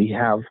humans. We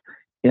have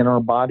in our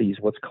bodies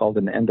what's called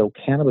an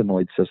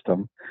endocannabinoid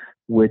system,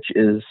 which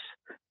is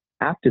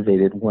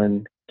activated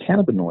when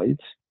cannabinoids,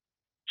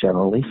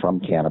 generally from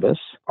cannabis,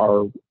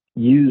 are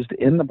used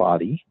in the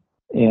body,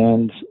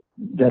 and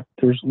that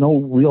there's no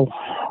real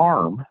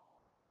harm.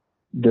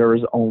 There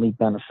is only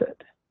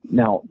benefit.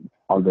 Now,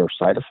 are there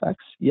side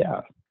effects?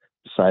 Yeah.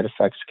 Side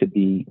effects could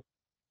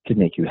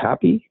make you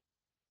happy.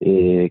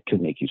 It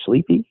could make you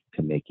sleepy,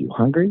 can make you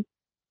hungry,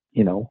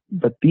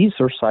 but these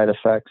are side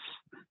effects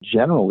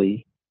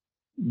generally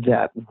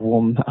that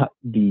will not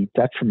be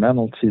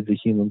detrimental to the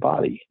human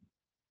body.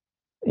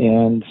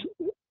 And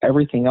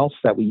everything else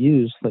that we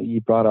use, that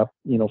you brought up,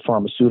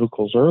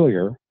 pharmaceuticals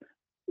earlier,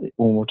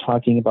 when we're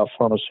talking about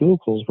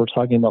pharmaceuticals, we're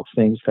talking about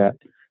things that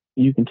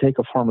you can take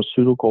a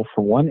pharmaceutical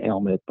for one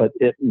ailment, but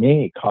it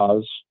may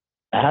cause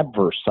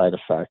adverse side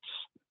effects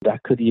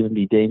that could even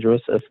be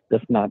dangerous,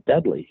 if not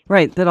deadly.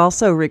 Right, that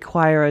also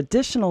require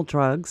additional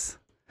drugs,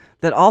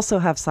 that also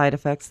have side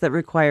effects that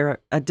require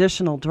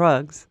additional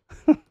drugs.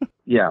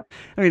 Yeah.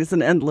 I mean, it's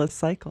an endless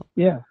cycle.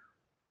 Yeah.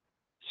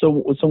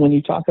 So when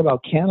you talk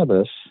about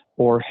cannabis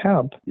or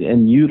hemp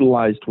and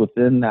utilized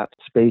within that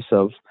space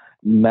of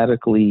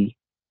medically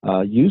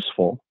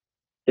useful,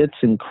 it's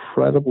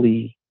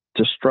incredibly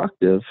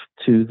destructive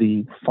to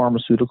the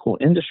pharmaceutical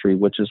industry,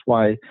 which is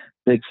why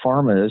Big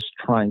Pharma is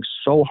trying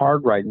so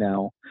hard right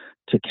now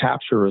to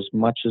capture as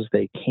much as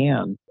they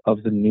can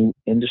of the new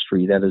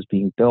industry that is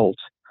being built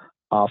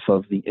off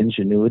of the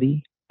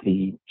ingenuity,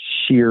 the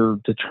sheer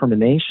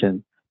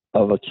determination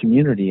of a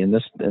community. In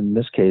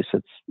this case,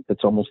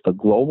 it's almost a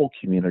global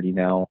community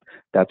now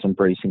that's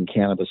embracing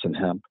cannabis and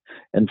hemp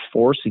and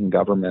forcing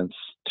governments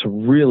to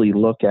really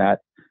look at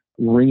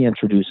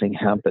reintroducing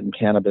hemp and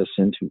cannabis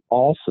into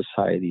all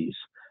societies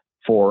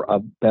for a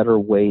better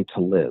way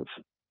to live.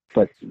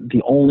 But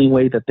the only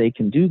way that they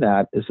can do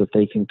that is that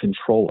they can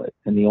control it.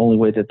 And the only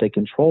way that they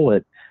control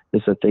it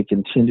is that they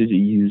continue to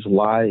use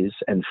lies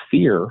and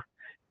fear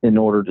in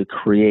order to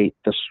create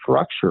the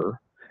structure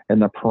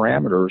and the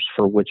parameters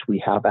for which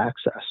we have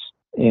access.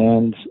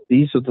 And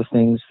these are the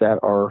things that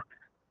are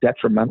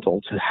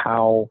detrimental to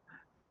how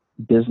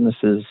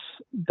businesses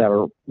that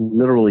are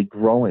literally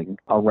growing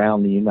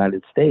around the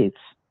United States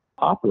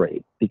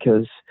operate.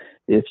 Because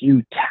if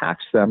you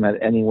tax them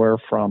at anywhere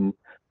from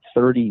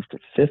 30 to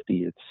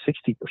 50,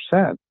 it's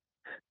 60%,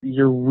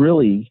 you're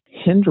really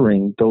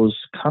hindering those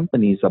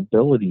companies'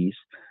 abilities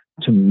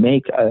to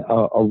make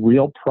a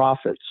real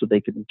profit so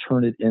they can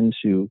turn it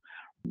into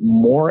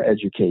more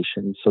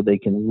education, so they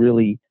can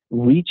really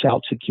reach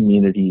out to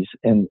communities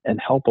and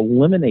help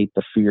eliminate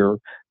the fear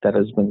that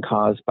has been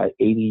caused by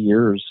 80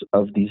 years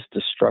of these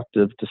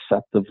destructive,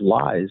 deceptive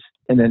lies.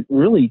 And it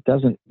really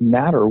doesn't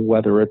matter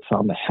whether it's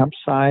on the hemp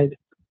side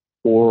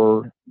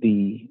or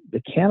the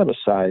cannabis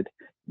side,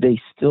 they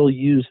still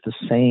use the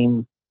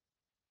same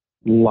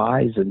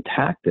lies and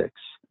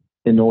tactics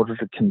in order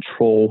to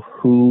control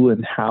who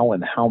and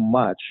how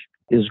much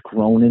is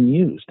grown and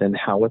used, and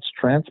how it's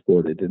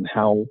transported, and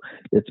how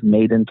it's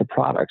made into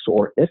products,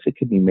 or if it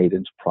can be made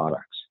into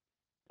products.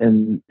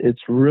 And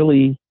it's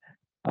really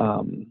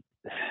sad.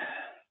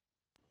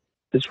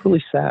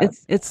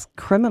 It's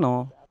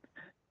criminal.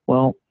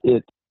 Well,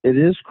 it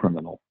is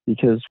criminal,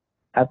 because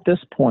at this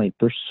point,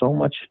 there's so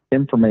much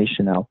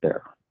information out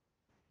there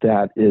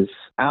that is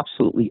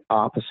absolutely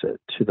opposite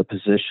to the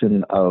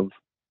position of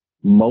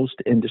most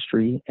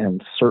industry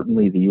and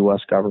certainly the U.S.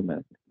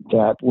 government,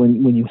 that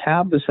when you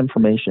have this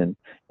information,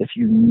 if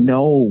you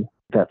know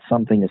that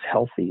something is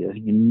healthy, if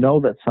you know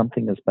that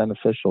something is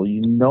beneficial, you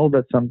know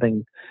that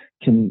something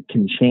can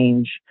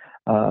change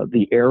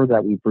the air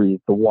that we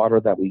breathe, the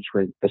water that we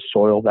drink, the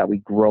soil that we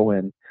grow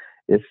in,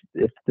 if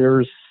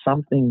there's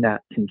something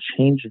that can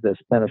change this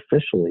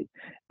beneficially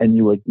and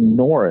you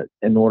ignore it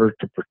in order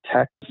to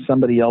protect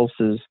somebody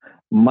else's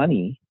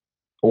money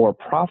or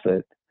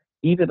profit,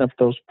 even if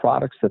those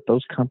products that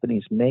those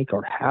companies make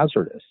are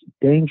hazardous,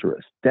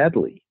 dangerous,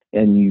 deadly,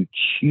 and you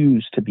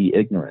choose to be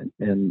ignorant.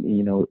 And,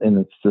 and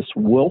it's this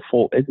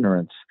willful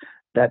ignorance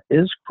that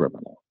is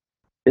criminal.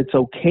 It's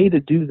okay to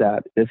do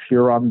that if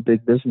you're on the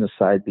big business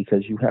side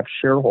because you have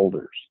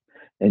shareholders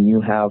and you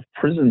have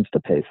prisons to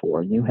pay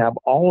for and you have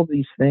all of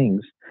these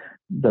things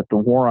that the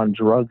war on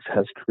drugs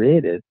has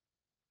created.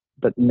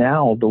 But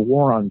now the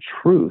war on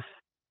truth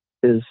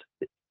is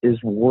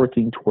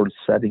working towards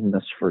setting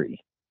this free.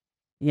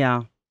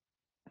 Yeah.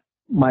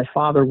 My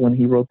father, when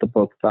he wrote the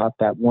book, thought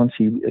that once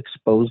he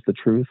exposed the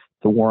truth,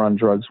 the war on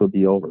drugs would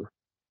be over.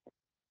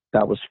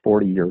 That was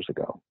 40 years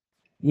ago.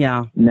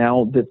 Yeah.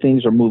 Now that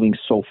things are moving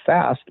so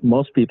fast,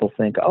 most people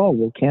think, oh,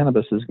 well,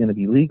 cannabis is going to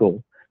be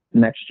legal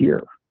next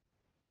year.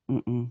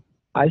 Mm-mm.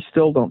 I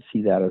still don't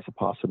see that as a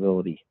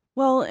possibility.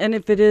 Well, and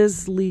if it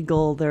is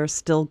legal, there's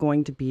still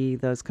going to be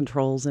those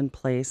controls in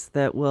place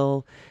that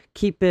will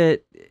keep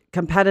it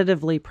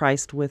competitively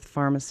priced with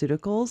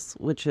pharmaceuticals,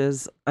 which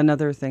is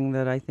another thing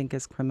that I think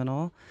is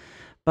criminal.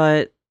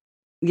 But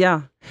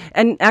yeah,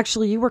 and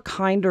actually you were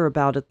kinder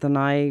about it than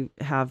I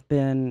have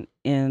been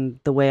in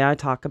the way I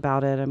talk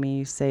about it. I mean,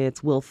 you say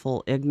it's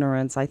willful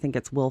ignorance. I think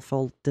it's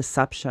willful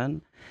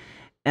deception.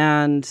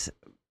 And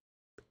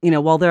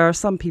while there are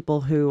some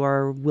people who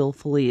are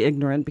willfully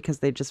ignorant because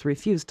they just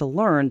refuse to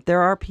learn,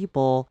 there are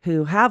people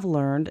who have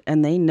learned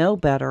and they know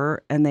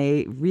better and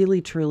they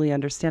really, truly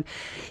understand.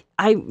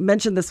 I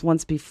mentioned this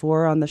once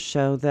before on the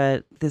show,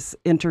 that this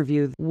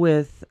interview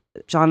with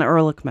John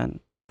Ehrlichman,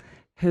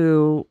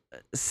 who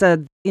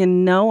said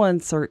in no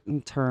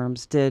uncertain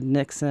terms did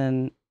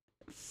Nixon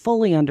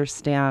fully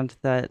understand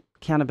that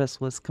cannabis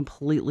was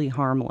completely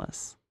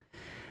harmless.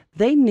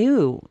 They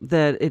knew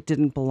that it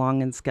didn't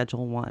belong in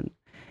Schedule 1.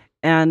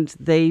 And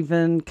they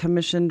even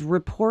commissioned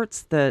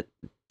reports that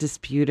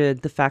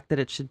disputed the fact that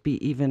it should be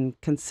even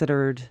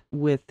considered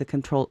with the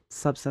controlled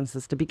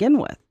substances to begin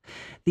with.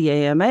 The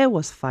AMA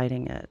was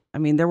fighting it. I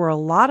mean, there were a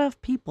lot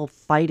of people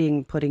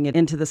fighting putting it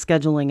into the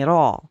scheduling at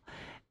all.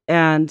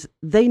 And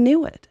they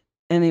knew it.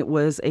 And it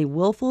was a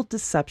willful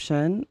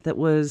deception that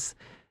was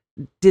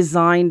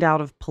designed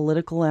out of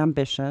political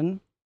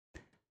ambition.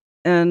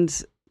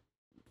 And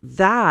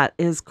that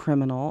is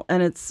criminal.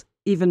 And it's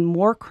even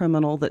more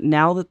criminal that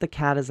now that the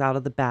cat is out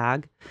of the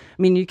bag,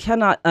 I mean, you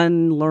cannot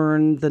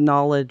unlearn the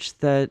knowledge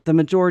that the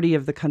majority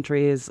of the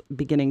country is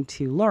beginning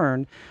to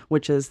learn,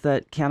 which is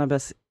that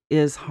cannabis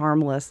is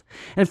harmless.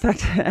 In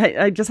fact,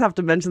 I just have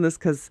to mention this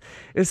because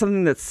it was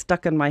something that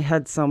stuck in my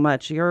head so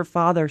much. Your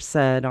father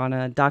said on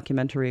a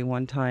documentary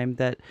one time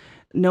that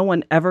no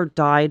one ever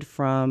died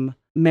from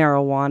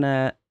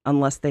marijuana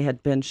unless they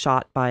had been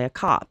shot by a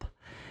cop.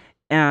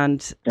 And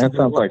that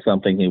sounds like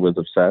something he would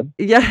have said.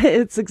 Yeah,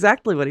 it's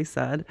exactly what he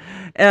said.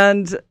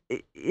 And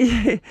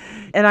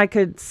I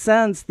could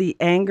sense the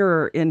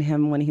anger in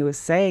him when he was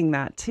saying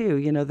that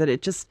too,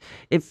 that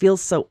it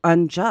feels so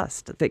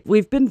unjust that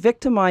we've been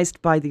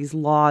victimized by these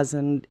laws.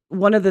 And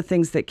one of the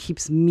things that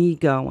keeps me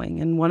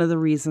going, and one of the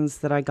reasons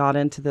that I got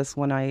into this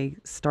when I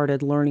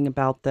started learning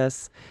about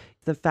this,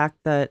 the fact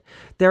that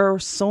there are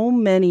so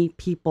many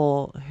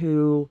people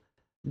who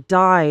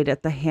died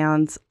at the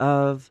hands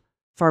of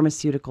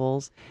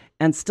pharmaceuticals.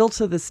 And still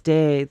to this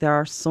day, there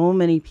are so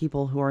many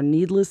people who are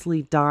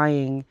needlessly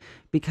dying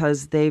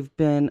because they've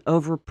been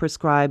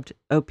overprescribed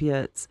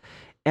opiates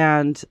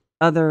and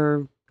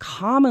other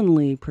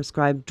commonly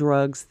prescribed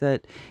drugs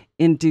that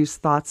induce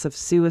thoughts of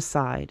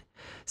suicide.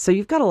 So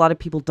you've got a lot of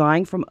people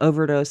dying from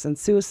overdose and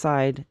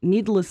suicide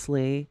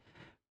needlessly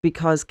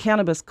because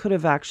cannabis could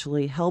have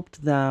actually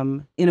helped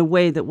them in a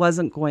way that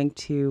wasn't going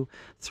to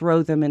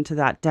throw them into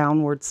that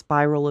downward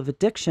spiral of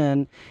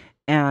addiction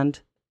and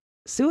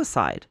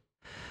suicide.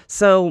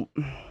 So,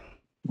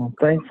 well,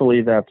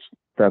 thankfully, that's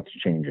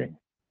changing.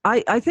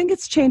 I think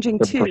it's changing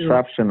too. The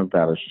perception of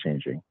that is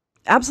changing.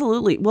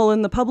 Absolutely. Well,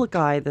 in the public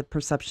eye, the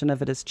perception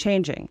of it is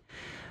changing.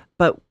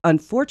 But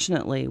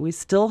unfortunately, we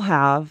still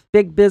have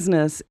big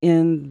business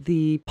in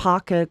the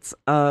pockets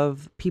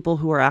of people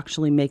who are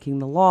actually making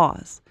the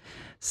laws.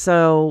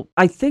 So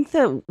I think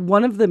that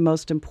one of the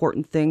most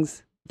important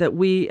things that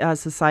we as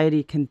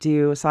society can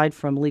do, aside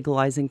from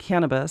legalizing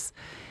cannabis,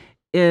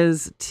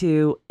 is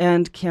to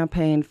end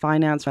campaign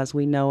finance as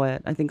we know it.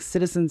 I think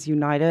Citizens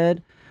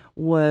United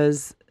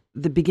was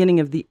the beginning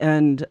of the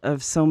end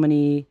of so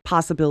many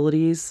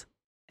possibilities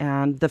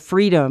and the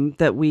freedom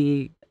that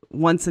we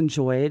once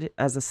enjoyed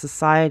as a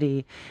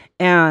society,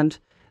 and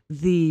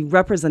the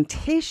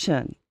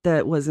representation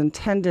that was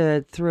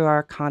intended through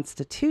our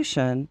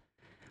Constitution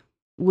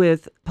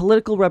with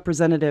political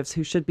representatives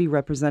who should be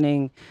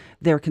representing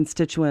their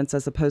constituents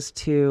as opposed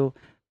to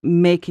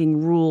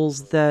making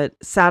rules that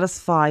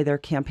satisfy their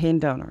campaign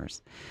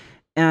donors.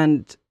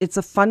 And it's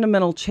a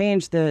fundamental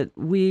change that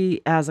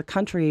we as a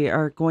country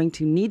are going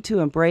to need to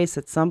embrace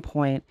at some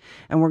point.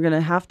 And we're going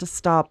to have to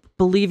stop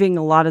believing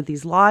a lot of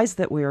these lies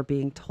that we are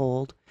being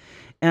told.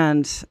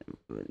 And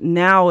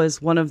now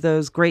is one of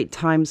those great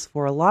times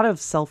for a lot of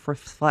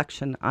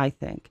self-reflection, I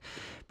think,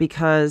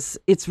 because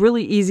it's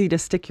really easy to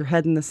stick your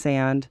head in the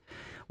sand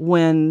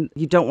when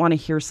you don't want to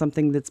hear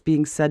something that's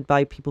being said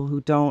by people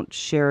who don't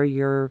share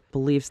your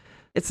beliefs.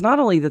 It's not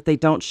only that they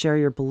don't share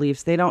your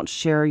beliefs, they don't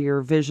share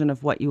your vision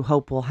of what you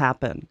hope will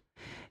happen.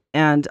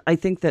 And I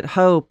think that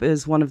hope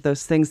is one of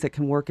those things that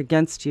can work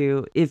against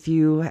you. If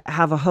you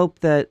have a hope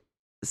that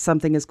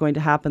something is going to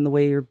happen the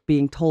way you're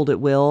being told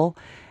it will,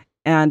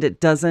 and it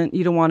doesn't,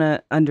 you don't want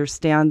to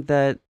understand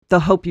that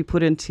the hope you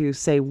put into,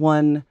 say,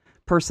 one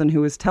person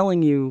who is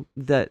telling you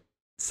that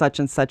such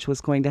and such was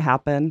going to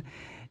happen,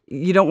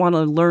 you don't want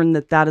to learn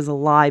that that is a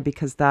lie,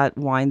 because that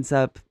winds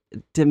up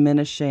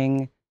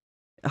diminishing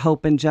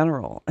hope in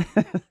general.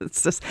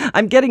 It's just,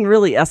 I'm getting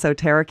really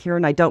esoteric here,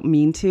 and I don't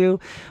mean to,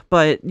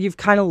 but you've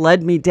kind of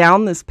led me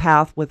down this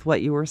path with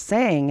what you were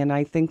saying. And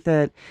I think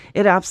that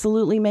it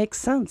absolutely makes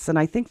sense. And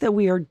I think that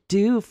we are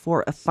due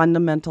for a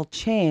fundamental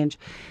change.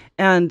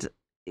 And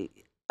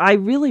I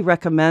really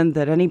recommend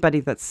that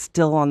anybody that's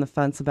still on the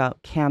fence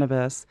about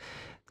cannabis,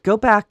 go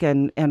back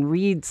and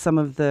read some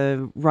of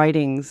the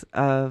writings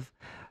of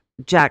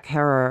Jack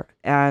Herer.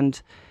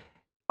 And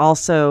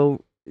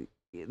also,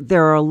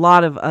 there are a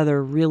lot of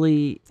other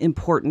really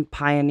important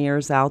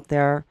pioneers out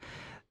there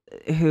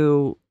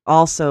who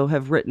also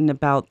have written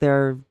about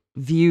their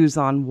views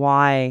on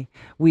why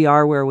we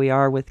are where we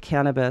are with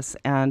cannabis.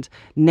 And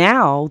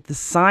now the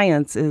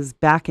science is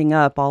backing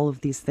up all of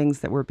these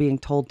things that were being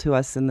told to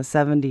us in the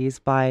 70s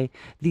by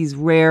these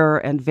rare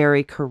and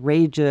very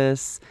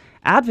courageous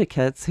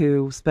advocates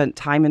who spent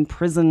time in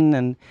prison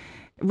and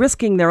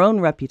risking their own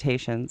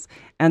reputations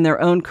and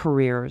their own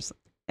careers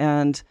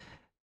and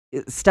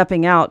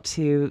stepping out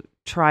to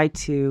try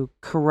to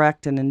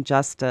correct an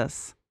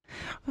injustice.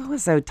 Who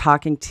was I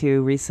talking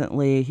to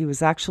recently? He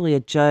was actually a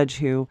judge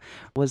who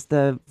was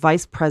the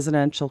vice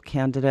presidential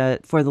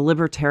candidate for the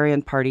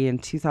Libertarian Party in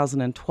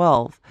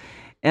 2012.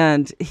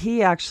 And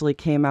he actually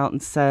came out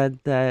and said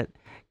that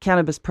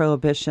cannabis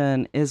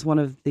prohibition is one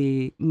of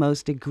the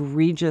most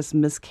egregious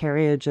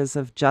miscarriages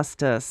of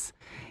justice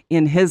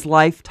in his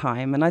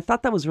lifetime. And I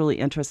thought that was really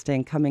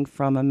interesting, coming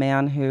from a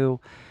man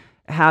who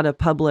had a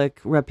public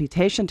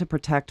reputation to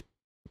protect,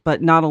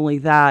 but not only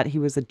that, he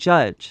was a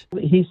judge.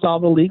 He saw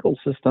the legal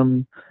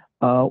system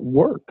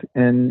work,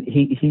 and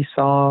he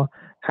saw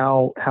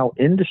how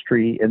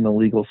industry in the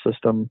legal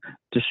system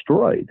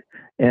destroyed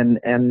and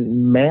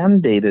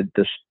mandated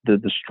the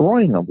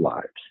destroying of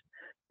lives.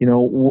 You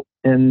know,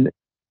 and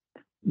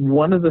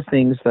one of the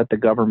things that the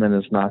government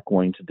is not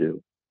going to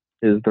do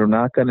is they're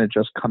not going to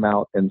just come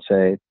out and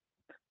say,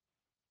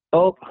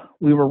 "Oh,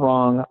 we were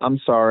wrong. I'm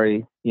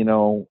sorry. You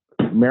know,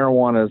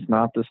 marijuana is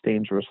not this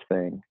dangerous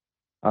thing.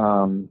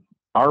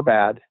 Our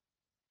bad."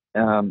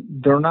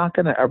 They're not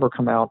going to ever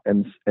come out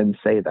and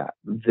say that.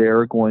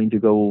 They're going to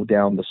go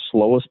down the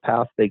slowest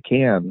path they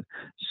can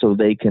so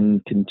they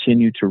can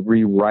continue to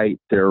rewrite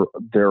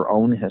their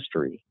own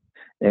history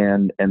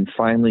and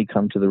finally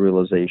come to the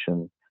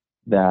realization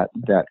that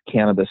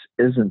cannabis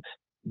isn't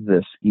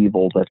this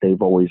evil that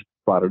they've always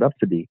brought it up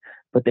to be.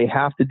 But they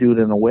have to do it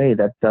in a way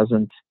that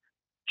doesn't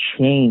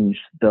change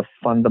the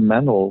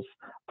fundamentals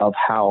of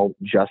how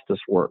justice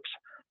works.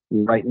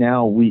 Right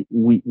now, we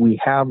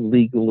have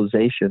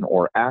legalization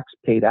or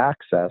paid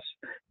access.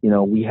 You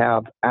know, we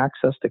have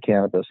access to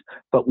cannabis,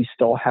 but we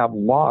still have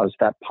laws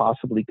that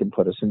possibly can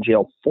put us in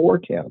jail for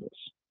cannabis.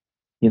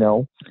 You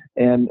know,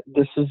 and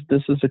this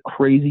is a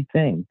crazy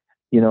thing.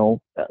 You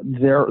know,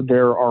 there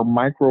are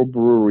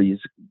microbreweries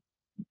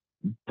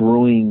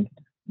brewing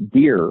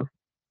beer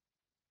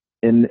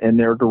in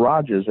their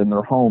garages, in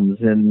their homes,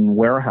 in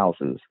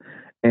warehouses,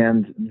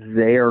 and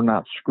they are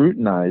not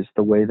scrutinized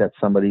the way that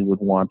somebody would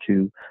want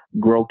to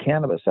grow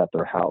cannabis at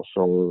their house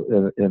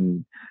or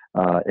in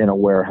a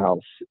warehouse.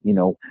 You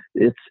know,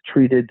 it's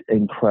treated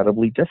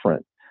incredibly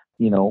different.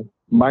 You know,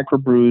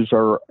 microbrews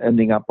are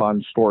ending up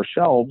on store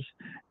shelves,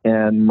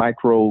 and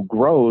micro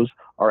grows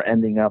are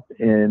ending up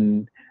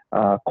in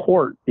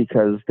court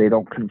because they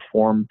don't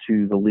conform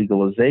to the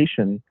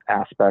legalization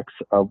aspects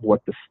of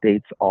what the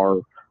states are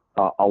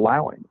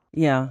allowing.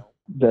 Yeah.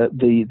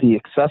 The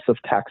excessive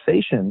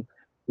taxation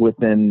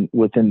within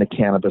the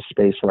cannabis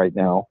space right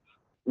now,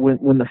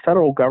 when the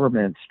federal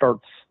government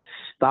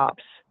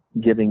stops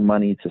giving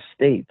money to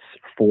states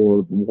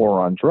for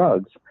war on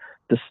drugs,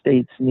 the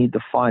states need to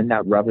find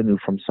that revenue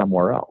from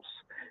somewhere else.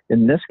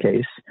 In this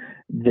case,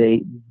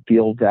 they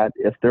feel that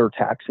if they're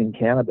taxing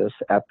cannabis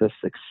at this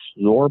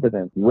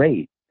exorbitant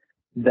rate,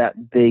 that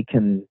they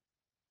can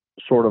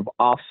sort of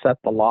offset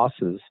the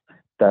losses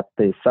that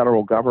the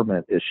federal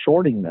government is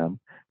shorting them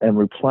and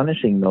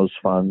replenishing those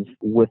funds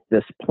with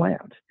this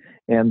plant.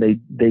 And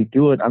they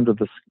do it under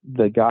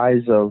the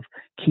guise of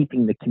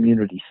keeping the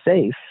community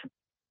safe,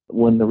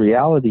 when the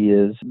reality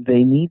is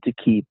they need to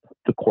keep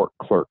the court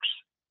clerks,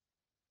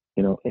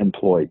 you know,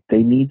 employed.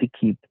 They need to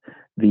keep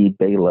the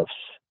bailiffs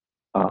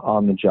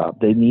on the job.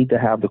 They need to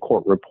have the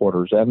court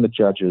reporters and the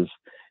judges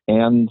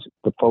and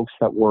the folks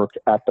that work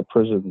at the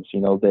prisons,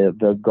 you know,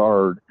 the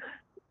guard,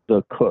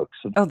 the cooks.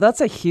 Oh,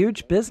 that's a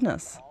huge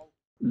business.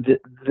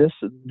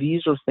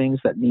 These are things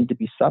that need to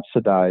be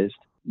subsidized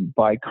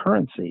by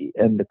currency,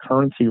 and the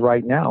currency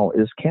right now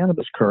is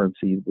cannabis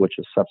currency, which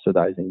is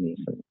subsidizing these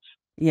things.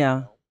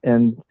 Yeah.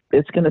 And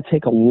it's going to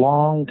take a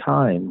long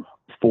time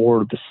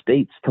for the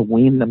states to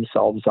wean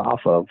themselves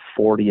off of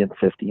 40 and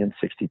 50 and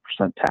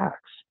 60%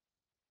 tax.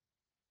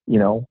 You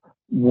know,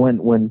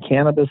 when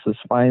cannabis is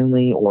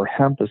finally, or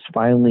hemp is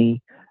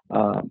finally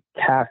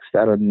taxed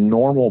at a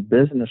normal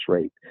business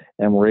rate,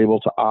 and we're able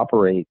to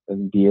operate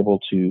and be able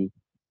to,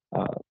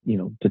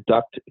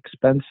 deduct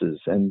expenses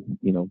and,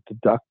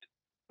 deduct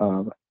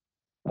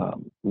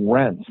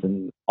rents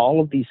and all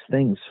of these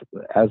things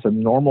as a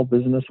normal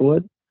business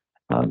would,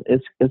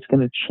 it's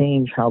going to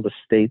change how the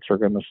states are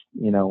going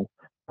to,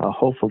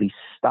 hopefully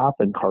stop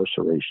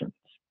incarcerations,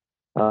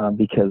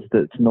 because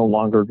it's no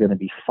longer going to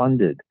be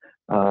funded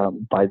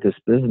by this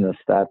business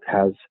that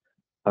has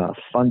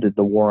funded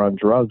the war on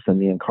drugs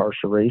and the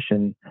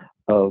incarceration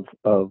of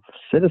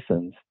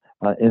citizens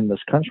in this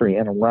country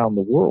and around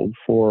the world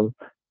for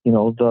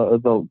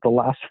the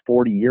last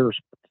 40 years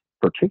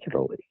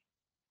particularly.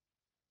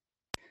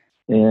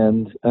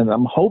 And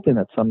I'm hoping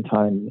that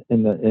sometime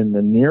in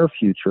the near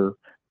future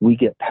we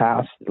get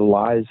past the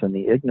lies and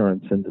the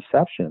ignorance and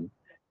deception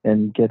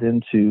and get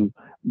into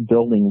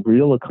building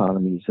real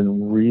economies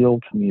and real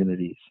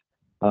communities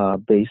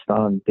based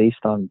on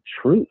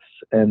truths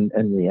and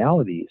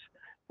realities,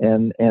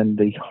 and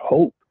the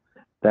hope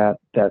that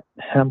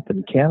hemp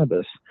and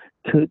cannabis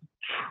could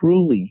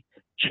truly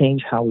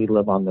change how we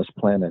live on this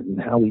planet and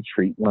how we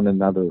treat one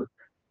another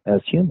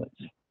as humans.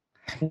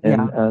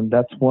 And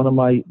that's one of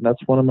my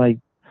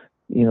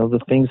the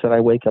things that I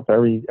wake up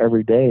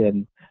every day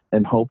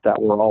and hope that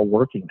we're all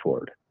working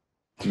toward.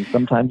 And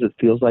sometimes it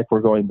feels like we're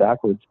going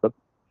backwards, but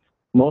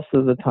most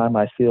of the time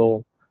I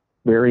feel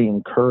very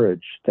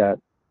encouraged that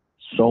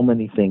so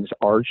many things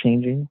are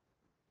changing,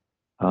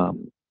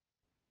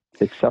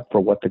 except for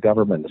what the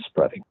government is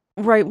spreading.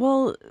 Right.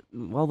 Well,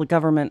 the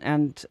government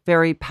and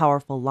very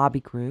powerful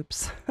lobby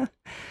groups.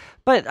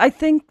 But I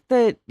think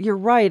that you're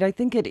right. I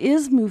think it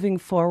is moving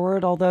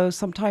forward, although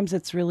sometimes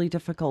it's really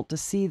difficult to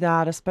see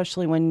that,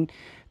 especially when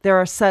there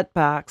are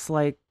setbacks.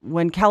 Like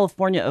when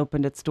California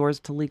opened its doors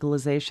to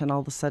legalization,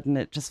 all of a sudden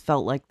it just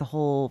felt like the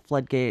whole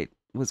floodgate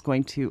was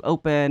going to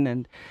open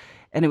and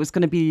it was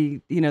going to be,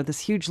 this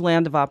huge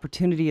land of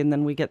opportunity. And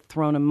then we get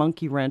thrown a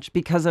monkey wrench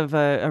because of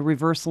a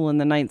reversal in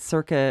the Ninth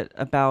Circuit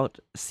about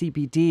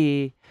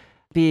CBD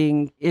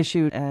being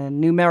issued a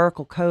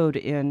numerical code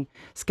in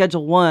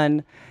Schedule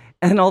 1.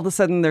 And all of a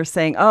sudden they're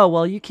saying, oh,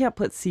 well, you can't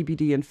put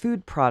CBD in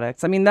food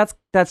products. I mean,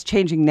 that's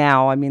changing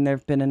now. I mean, there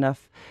have been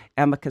enough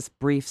amicus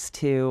briefs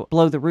to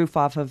blow the roof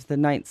off of the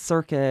Ninth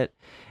Circuit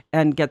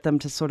and get them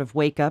to sort of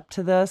wake up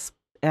to this.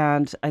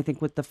 And I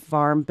think with the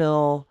Farm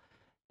Bill,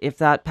 if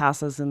that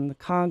passes in the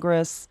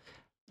Congress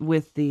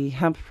with the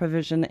hemp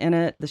provision in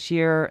it this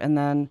year, and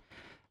then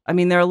I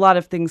mean, there are a lot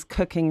of things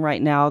cooking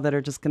right now that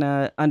are just going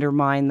to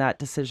undermine that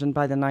decision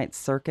by the Ninth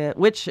Circuit,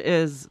 which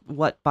is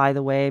what, by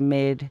the way,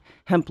 made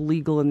hemp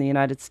legal in the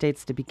United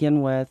States to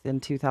begin with in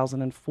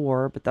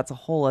 2004. But that's a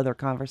whole other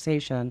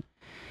conversation.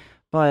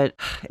 But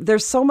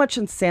there's so much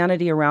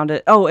insanity around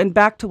it. Oh, and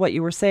back to what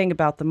you were saying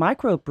about the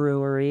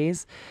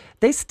microbreweries,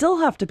 they still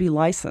have to be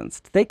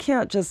licensed. They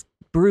can't just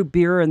brew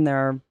beer in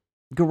their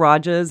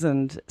garages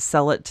and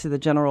sell it to the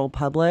general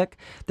public.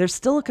 There's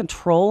still a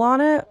control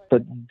on it.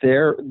 But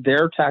their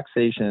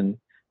taxation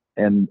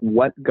and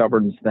what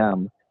governs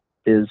them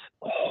is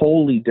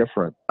wholly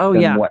different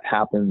than what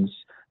happens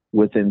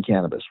within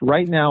cannabis.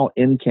 Right now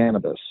in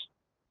cannabis,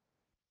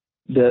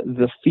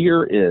 the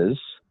fear is,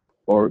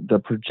 or the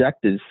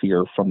projected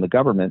fear from the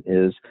government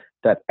is,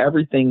 that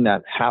everything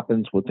that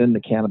happens within the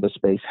cannabis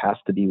space has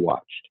to be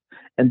watched.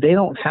 And they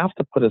don't have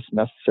to put us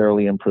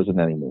necessarily in prison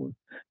anymore,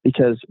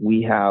 because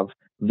we have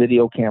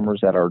video cameras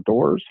at our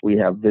doors. We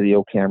have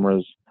video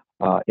cameras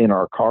in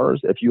our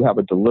cars. If you have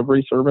a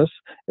delivery service,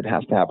 it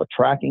has to have a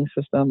tracking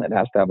system. It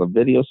has to have a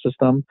video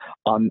system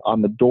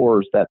on the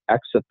doors that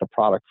exit the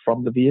product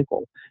from the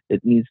vehicle.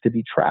 It needs to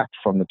be tracked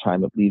from the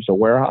time it leaves a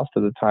warehouse to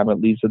the time it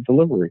leaves a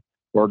delivery,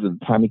 or to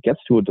the time it gets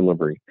to a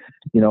delivery.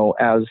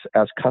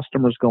 As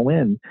customers go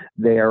in,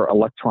 they are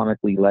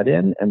electronically let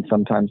in and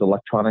sometimes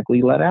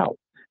electronically let out.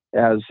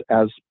 As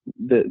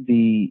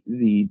the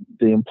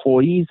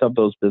employees of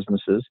those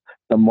businesses,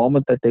 the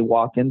moment that they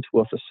walk into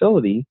a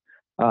facility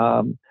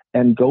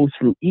and go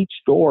through each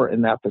door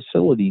in that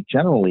facility,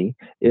 generally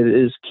it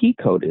is key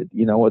coded.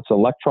 It's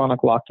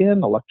electronic lock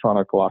in,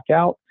 electronic lock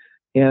out,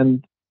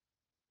 and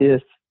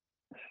if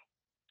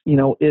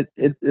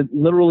it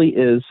literally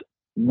is,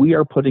 we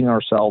are putting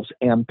ourselves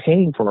and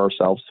paying for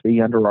ourselves to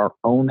be under our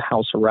own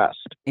house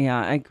arrest.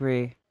 Yeah, I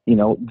agree.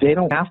 They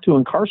don't have to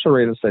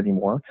incarcerate us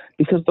anymore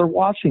because they're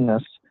watching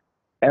us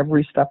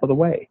every step of the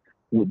way.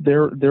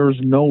 There's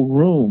no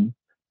room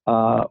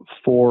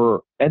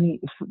for any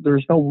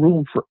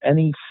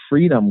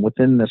freedom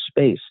within this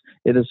space.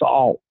 It is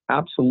all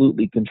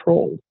absolutely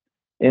controlled,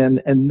 and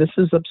this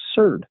is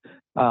absurd.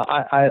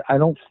 I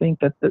don't think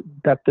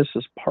that this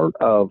is part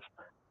of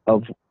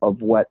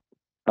what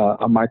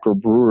a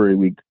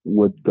microbrewery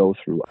would go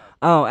through.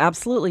 Oh,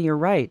 absolutely, you're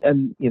right.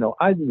 And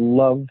I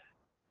love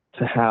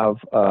to have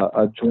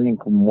a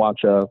drink and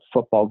watch a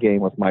football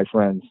game with my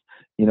friends.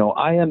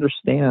 I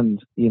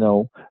understand,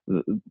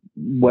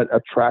 what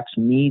attracts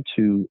me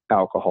to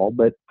alcohol,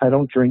 but I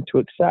don't drink to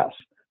excess.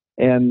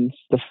 And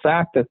the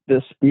fact that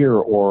this beer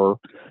or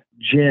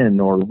gin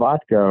or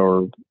vodka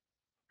or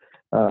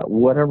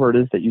whatever it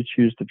is that you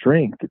choose to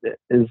drink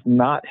is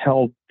not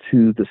held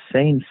to the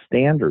same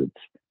standards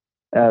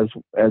as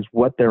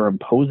what they're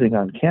imposing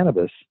on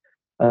cannabis,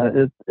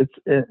 and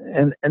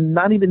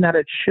not even that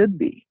it should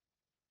be,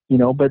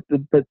 but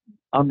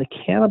on the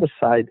cannabis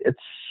side, it's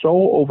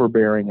so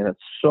overbearing and it's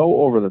so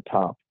over the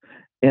top,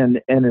 and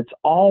it's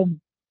all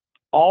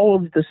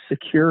of the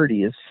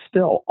security is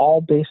still all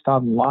based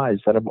on lies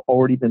that have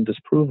already been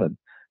disproven.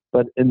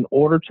 But in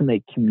order to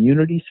make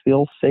communities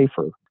feel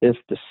safer, if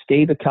the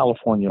state of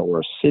California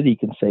or a city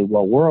can say,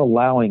 well, we're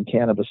allowing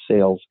cannabis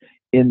sales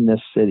in this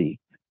city,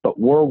 but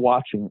we're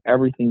watching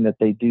everything that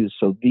they do,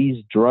 so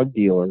these drug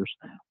dealers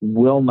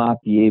will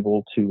not be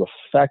able to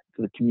affect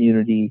the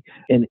community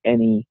in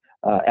any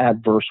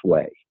adverse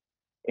way.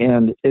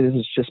 And it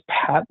is just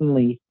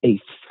patently a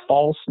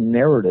false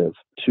narrative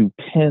to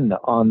pin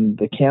on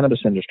the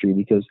cannabis industry,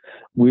 because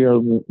we are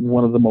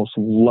one of the most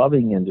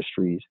loving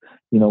industries.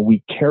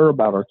 We care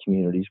about our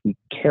communities. We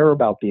care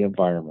about the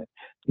environment.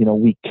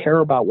 We care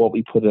about what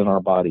we put in our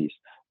bodies.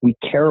 We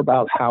care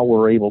about how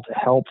we're able to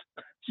help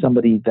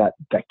somebody that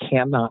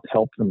cannot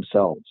help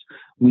themselves.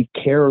 We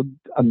care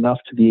enough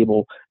to be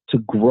able to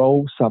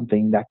grow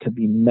something that could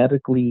be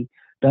medically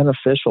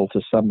beneficial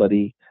to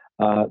somebody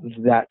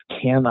that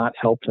cannot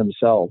help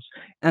themselves,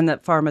 and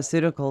that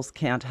pharmaceuticals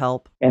can't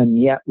help. And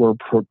yet we're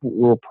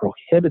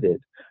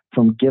prohibited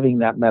from giving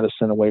that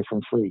medicine away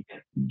from free.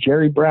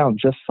 Jerry Brown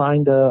just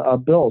signed a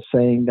bill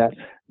saying that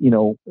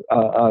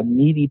a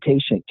needy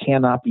patient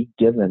cannot be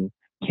given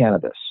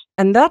cannabis,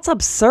 and that's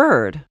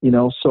absurd.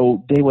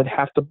 So they would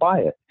have to buy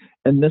it,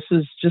 and this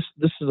is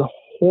a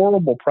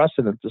horrible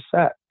precedent to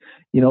set.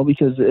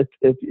 Because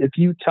if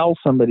you tell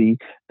somebody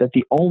that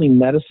the only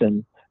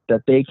medicine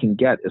that they can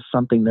get is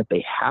something that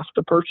they have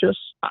to purchase,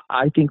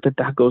 I think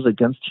that goes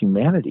against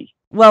humanity.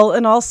 Well,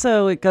 and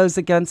also it goes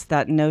against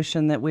that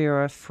notion that we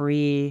are a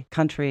free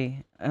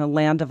country, a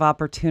land of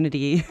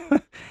opportunity.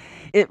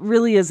 It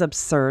really is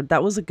absurd.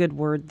 That was a good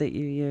word that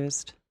you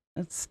used.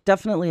 It's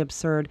definitely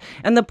absurd.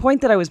 And the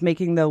point that I was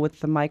making, though,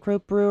 with the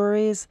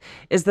microbreweries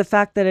is the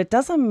fact that it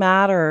doesn't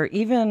matter,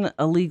 even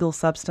a legal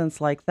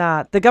substance like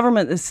that, the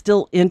government is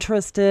still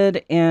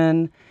interested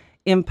in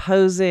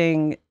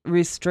imposing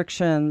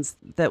restrictions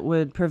that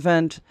would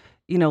prevent,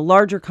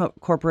 larger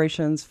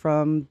corporations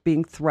from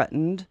being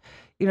threatened.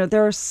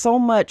 There's so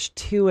much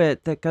to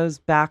it that goes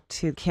back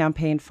to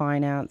campaign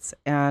finance.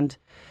 And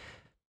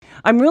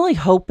I'm really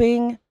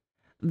hoping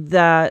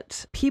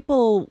that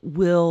people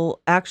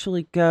will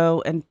actually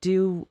go and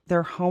do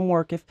their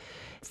homework.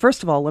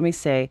 First of all, let me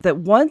say that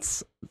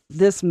once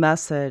this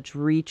message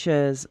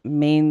reaches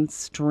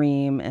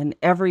mainstream and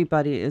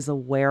everybody is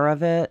aware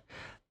of it,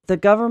 the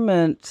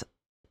government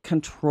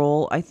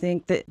control, I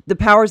think that the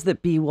powers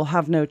that be will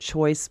have no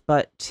choice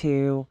but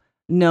to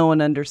know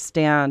and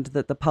understand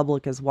that the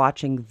public is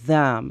watching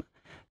them.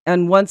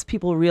 And once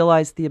people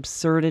realize the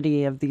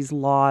absurdity of these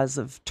laws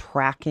of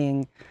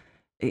tracking,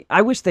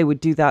 I wish they would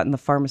do that in the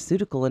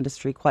pharmaceutical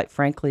industry, quite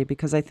frankly,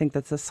 because I think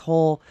that this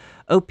whole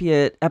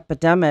opiate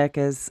epidemic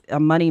is a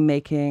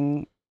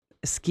money-making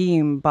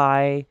scheme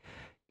by,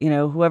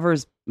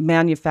 whoever's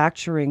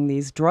manufacturing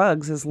these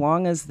drugs. As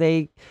long as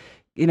they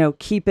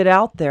keep it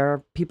out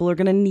there, people are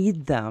going to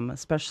need them,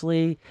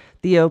 especially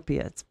the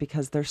opiates,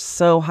 because they're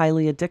so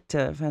highly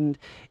addictive, and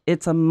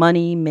it's a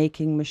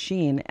money-making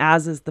machine,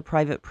 as is the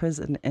private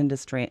prison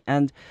industry.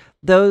 And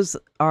those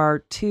are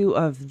two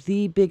of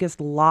the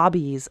biggest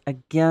lobbies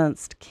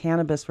against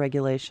cannabis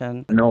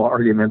regulation. No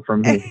argument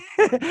from me.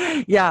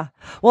 Yeah.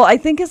 Well, I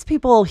think as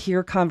people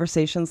hear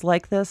conversations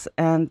like this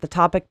and the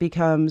topic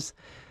becomes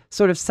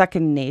sort of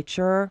second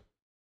nature,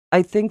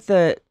 I think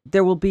that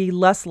there will be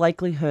less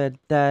likelihood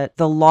that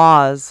the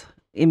laws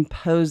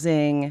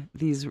imposing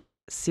these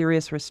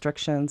serious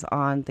restrictions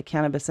on the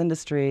cannabis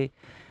industry,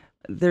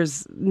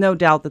 there's no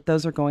doubt that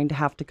those are going to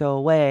have to go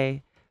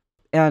away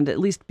and at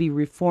least be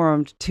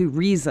reformed to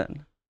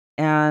reason.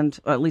 And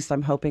or at least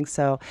I'm hoping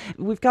so.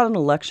 We've got an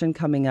election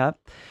coming up,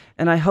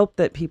 and I hope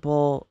that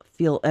people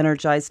feel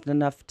energized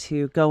enough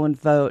to go and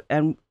vote.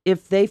 And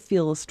if they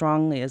feel as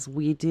strongly as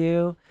we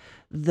do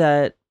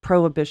that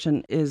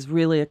prohibition is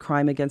really a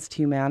crime against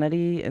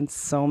humanity in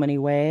so many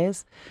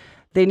ways,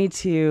 they need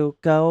to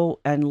go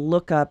and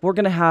look up. We're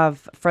going to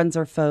have friends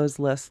or foes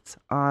lists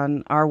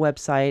on our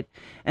website,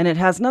 and it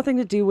has nothing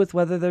to do with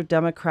whether they're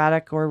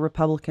Democratic or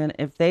Republican.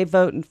 If they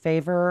vote in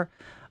favor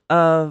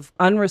of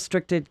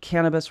unrestricted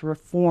cannabis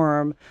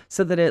reform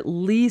so that at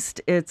least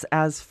it's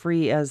as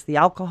free as the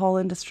alcohol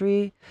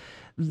industry,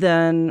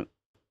 then,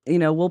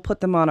 we'll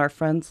put them on our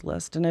friends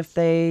list. And if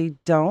they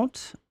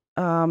don't,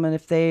 and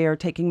if they are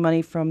taking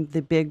money from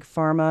the big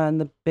pharma and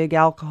the big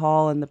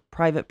alcohol and the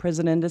private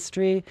prison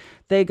industry,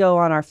 they go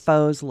on our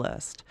foes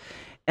list.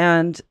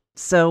 And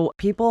So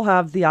people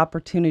have the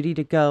opportunity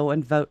to go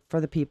and vote for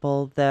the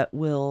people that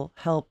will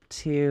help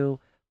to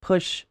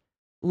push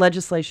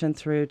legislation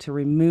through to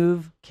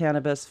remove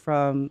cannabis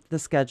from the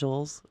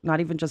schedules, not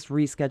even just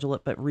reschedule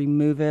it, but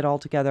remove it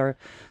altogether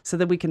so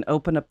that we can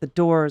open up the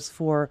doors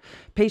for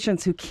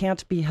patients who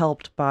can't be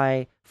helped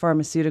by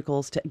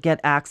pharmaceuticals to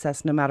get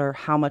access no matter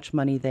how much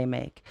money they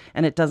make.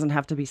 And it doesn't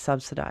have to be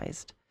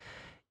subsidized.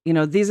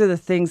 These are the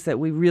things that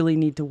we really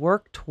need to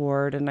work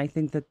toward. And I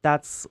think that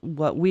that's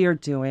what we are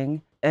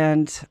doing.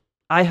 And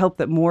I hope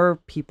that more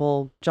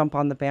people jump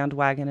on the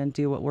bandwagon and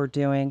do what we're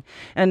doing.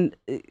 And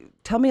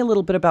tell me a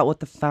little bit about what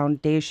the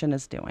foundation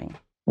is doing.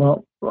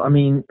 Well, I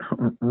mean,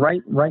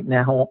 right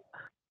now,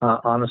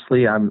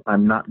 honestly, I'm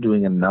not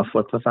doing enough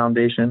with the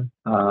foundation.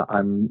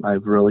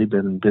 I've really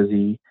been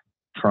busy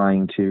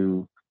trying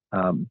to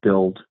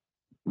build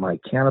my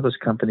cannabis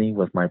company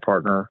with my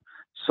partner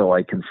so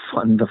I can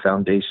fund the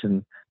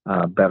foundation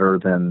better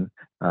than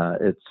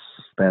it's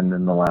been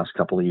in the last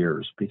couple of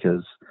years,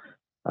 because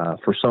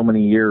for so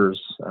many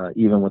years,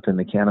 even within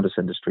the cannabis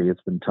industry,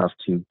 it's been tough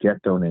to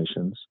get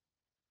donations.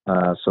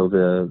 So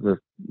the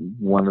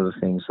one of the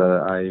things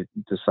that I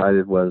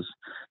decided was,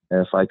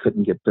 if I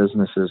couldn't get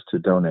businesses to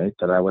donate,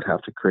 that I would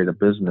have to create a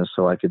business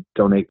so I could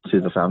donate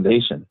to the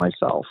foundation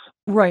myself.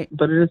 Right.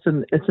 But it's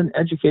an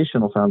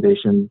educational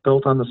foundation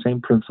built on the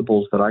same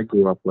principles that I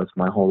grew up with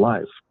my whole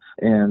life.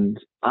 And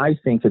I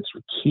think it's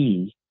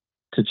key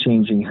to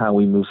changing how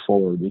we move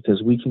forward,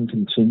 because we can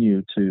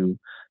continue to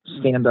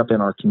stand up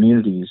in our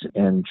communities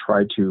and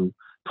try to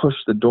push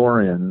the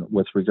door in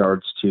with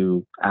regards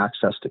to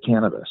access to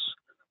cannabis.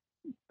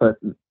 But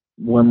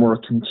when we're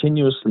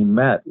continuously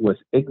met with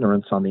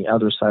ignorance on the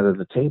other side of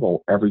the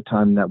table, every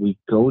time that we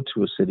go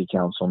to a city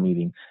council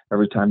meeting,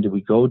 every time that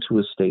we go to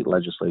a state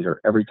legislator,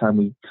 every time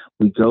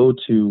we go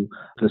to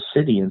the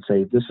city and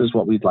say, this is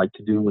what we'd like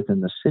to do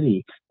within the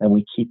city, and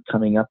we keep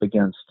coming up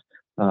against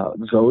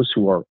those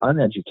who are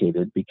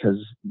uneducated because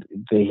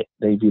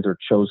they've either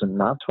chosen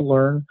not to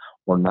learn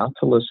or not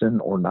to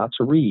listen or not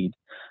to read.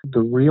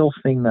 The real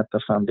thing that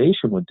the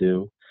foundation would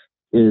do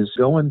is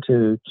go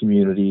into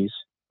communities,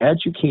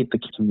 educate the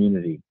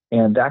community,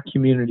 and that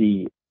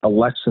community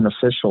elects an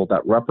official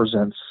that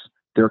represents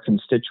their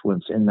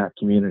constituents in that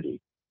community.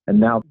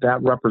 And now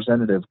that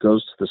representative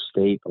goes to the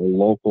state or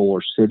local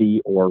or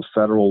city or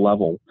federal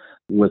level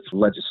with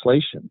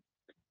legislation.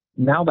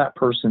 Now that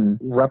person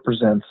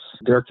represents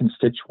their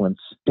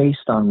constituents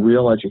based on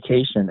real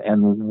education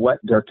and what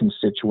their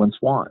constituents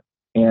want.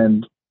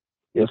 And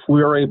if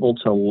we are able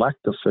to elect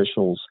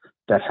officials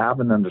that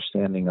have an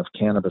understanding of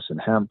cannabis and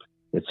hemp,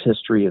 its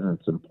history and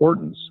its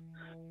importance,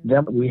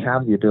 then we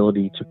have the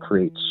ability to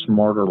create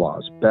smarter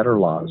laws, better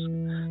laws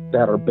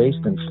that are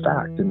based in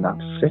fact and not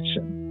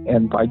fiction.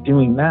 And by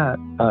doing that,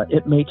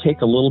 it may take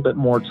a little bit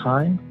more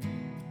time,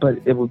 but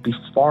it would be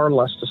far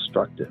less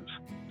destructive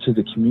to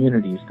the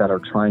communities that are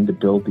trying to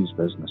build these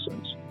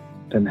businesses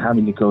than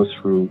having to go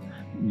through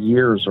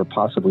years or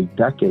possibly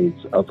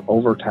decades of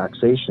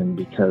overtaxation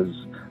because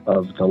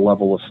of the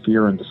level of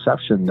fear and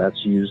deception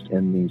that's used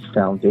in the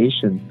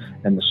foundation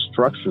and the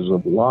structures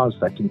of laws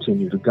that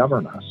continue to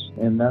govern us.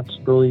 And that's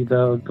really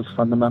the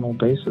fundamental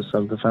basis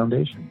of the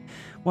foundation.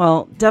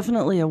 Well,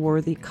 definitely a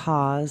worthy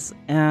cause.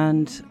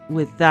 And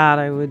with that,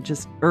 I would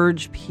just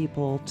urge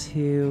people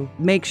to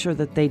make sure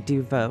that they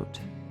do vote.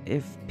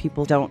 If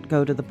people don't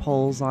go to the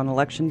polls on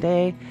election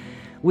day,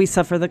 we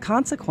suffer the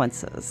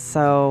consequences.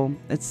 So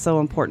it's so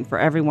important for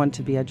everyone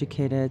to be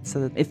educated so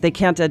that if they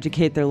can't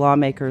educate their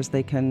lawmakers,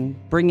 they can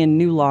bring in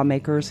new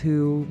lawmakers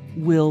who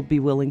will be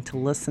willing to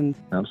listen.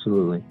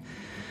 Absolutely.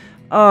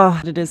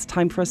 It is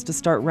time for us to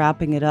start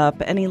wrapping it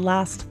up. Any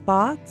last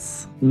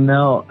thoughts?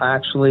 No,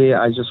 actually,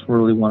 I just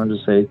really wanted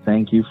to say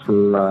thank you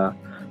for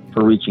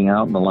reaching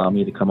out and allowing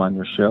me to come on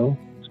your show.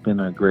 It's been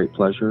a great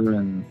pleasure,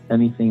 and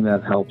anything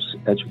that helps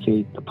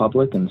educate the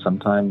public and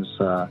sometimes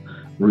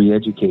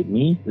re-educate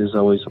me is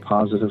always a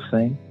positive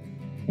thing.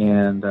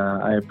 And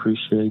I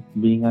appreciate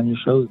being on your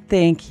show.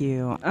 Thank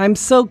you. I'm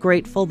so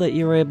grateful that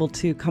you were able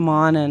to come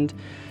on, and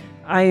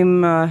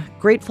I'm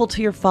grateful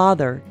to your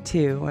father,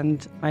 too,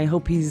 and I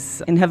hope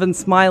he's in heaven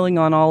smiling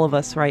on all of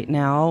us right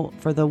now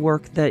for the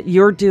work that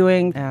you're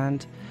doing,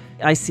 and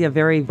I see a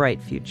very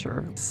bright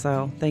future.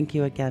 So thank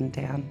you again,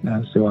 Dan.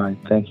 As do I.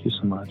 Thank you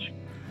so much.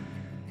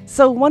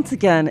 So once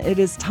again, it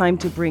is time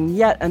to bring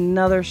yet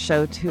another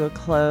show to a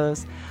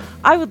close.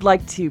 I would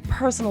like to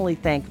personally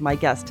thank my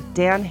guest,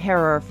 Dan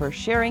Harrer, for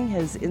sharing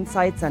his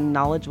insights and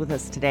knowledge with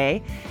us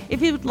today.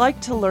 If you would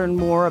like to learn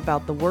more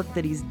about the work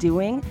that he's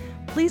doing,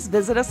 please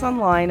visit us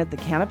online at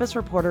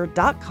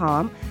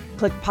thecannabisreporter.com.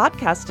 Click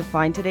podcast to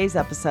find today's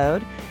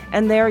episode,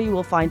 and there you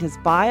will find his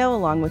bio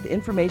along with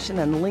information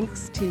and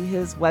links to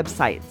his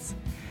websites.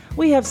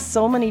 We have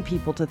so many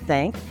people to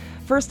thank.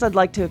 First, I'd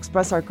like to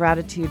express our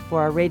gratitude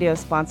for our radio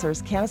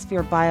sponsors,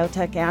 Canosphere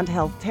Biotech and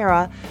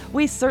HealthTerra.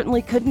 We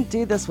certainly couldn't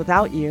do this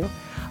without you.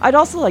 I'd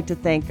also like to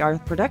thank our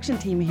production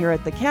team here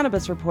at the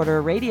Cannabis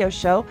Reporter radio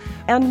show,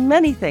 and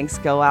many thanks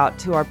go out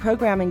to our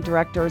programming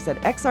directors at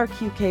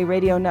XRQK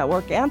Radio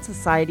Network and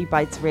Society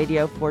Bites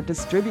Radio for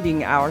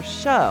distributing our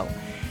show.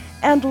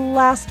 And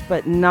last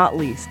but not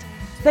least,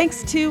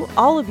 thanks to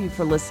all of you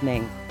for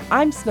listening.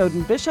 I'm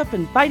Snowden Bishop,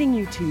 inviting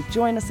you to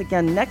join us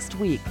again next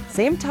week,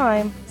 same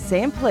time,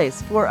 same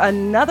place, for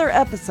another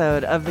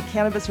episode of the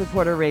Cannabis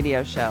Reporter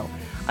Radio Show.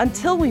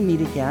 Until we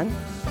meet again,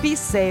 be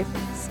safe,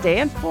 stay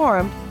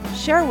informed,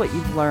 share what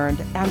you've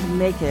learned, and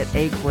make it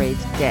a great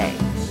day.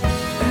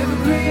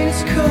 Evergreen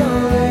is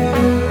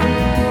calling.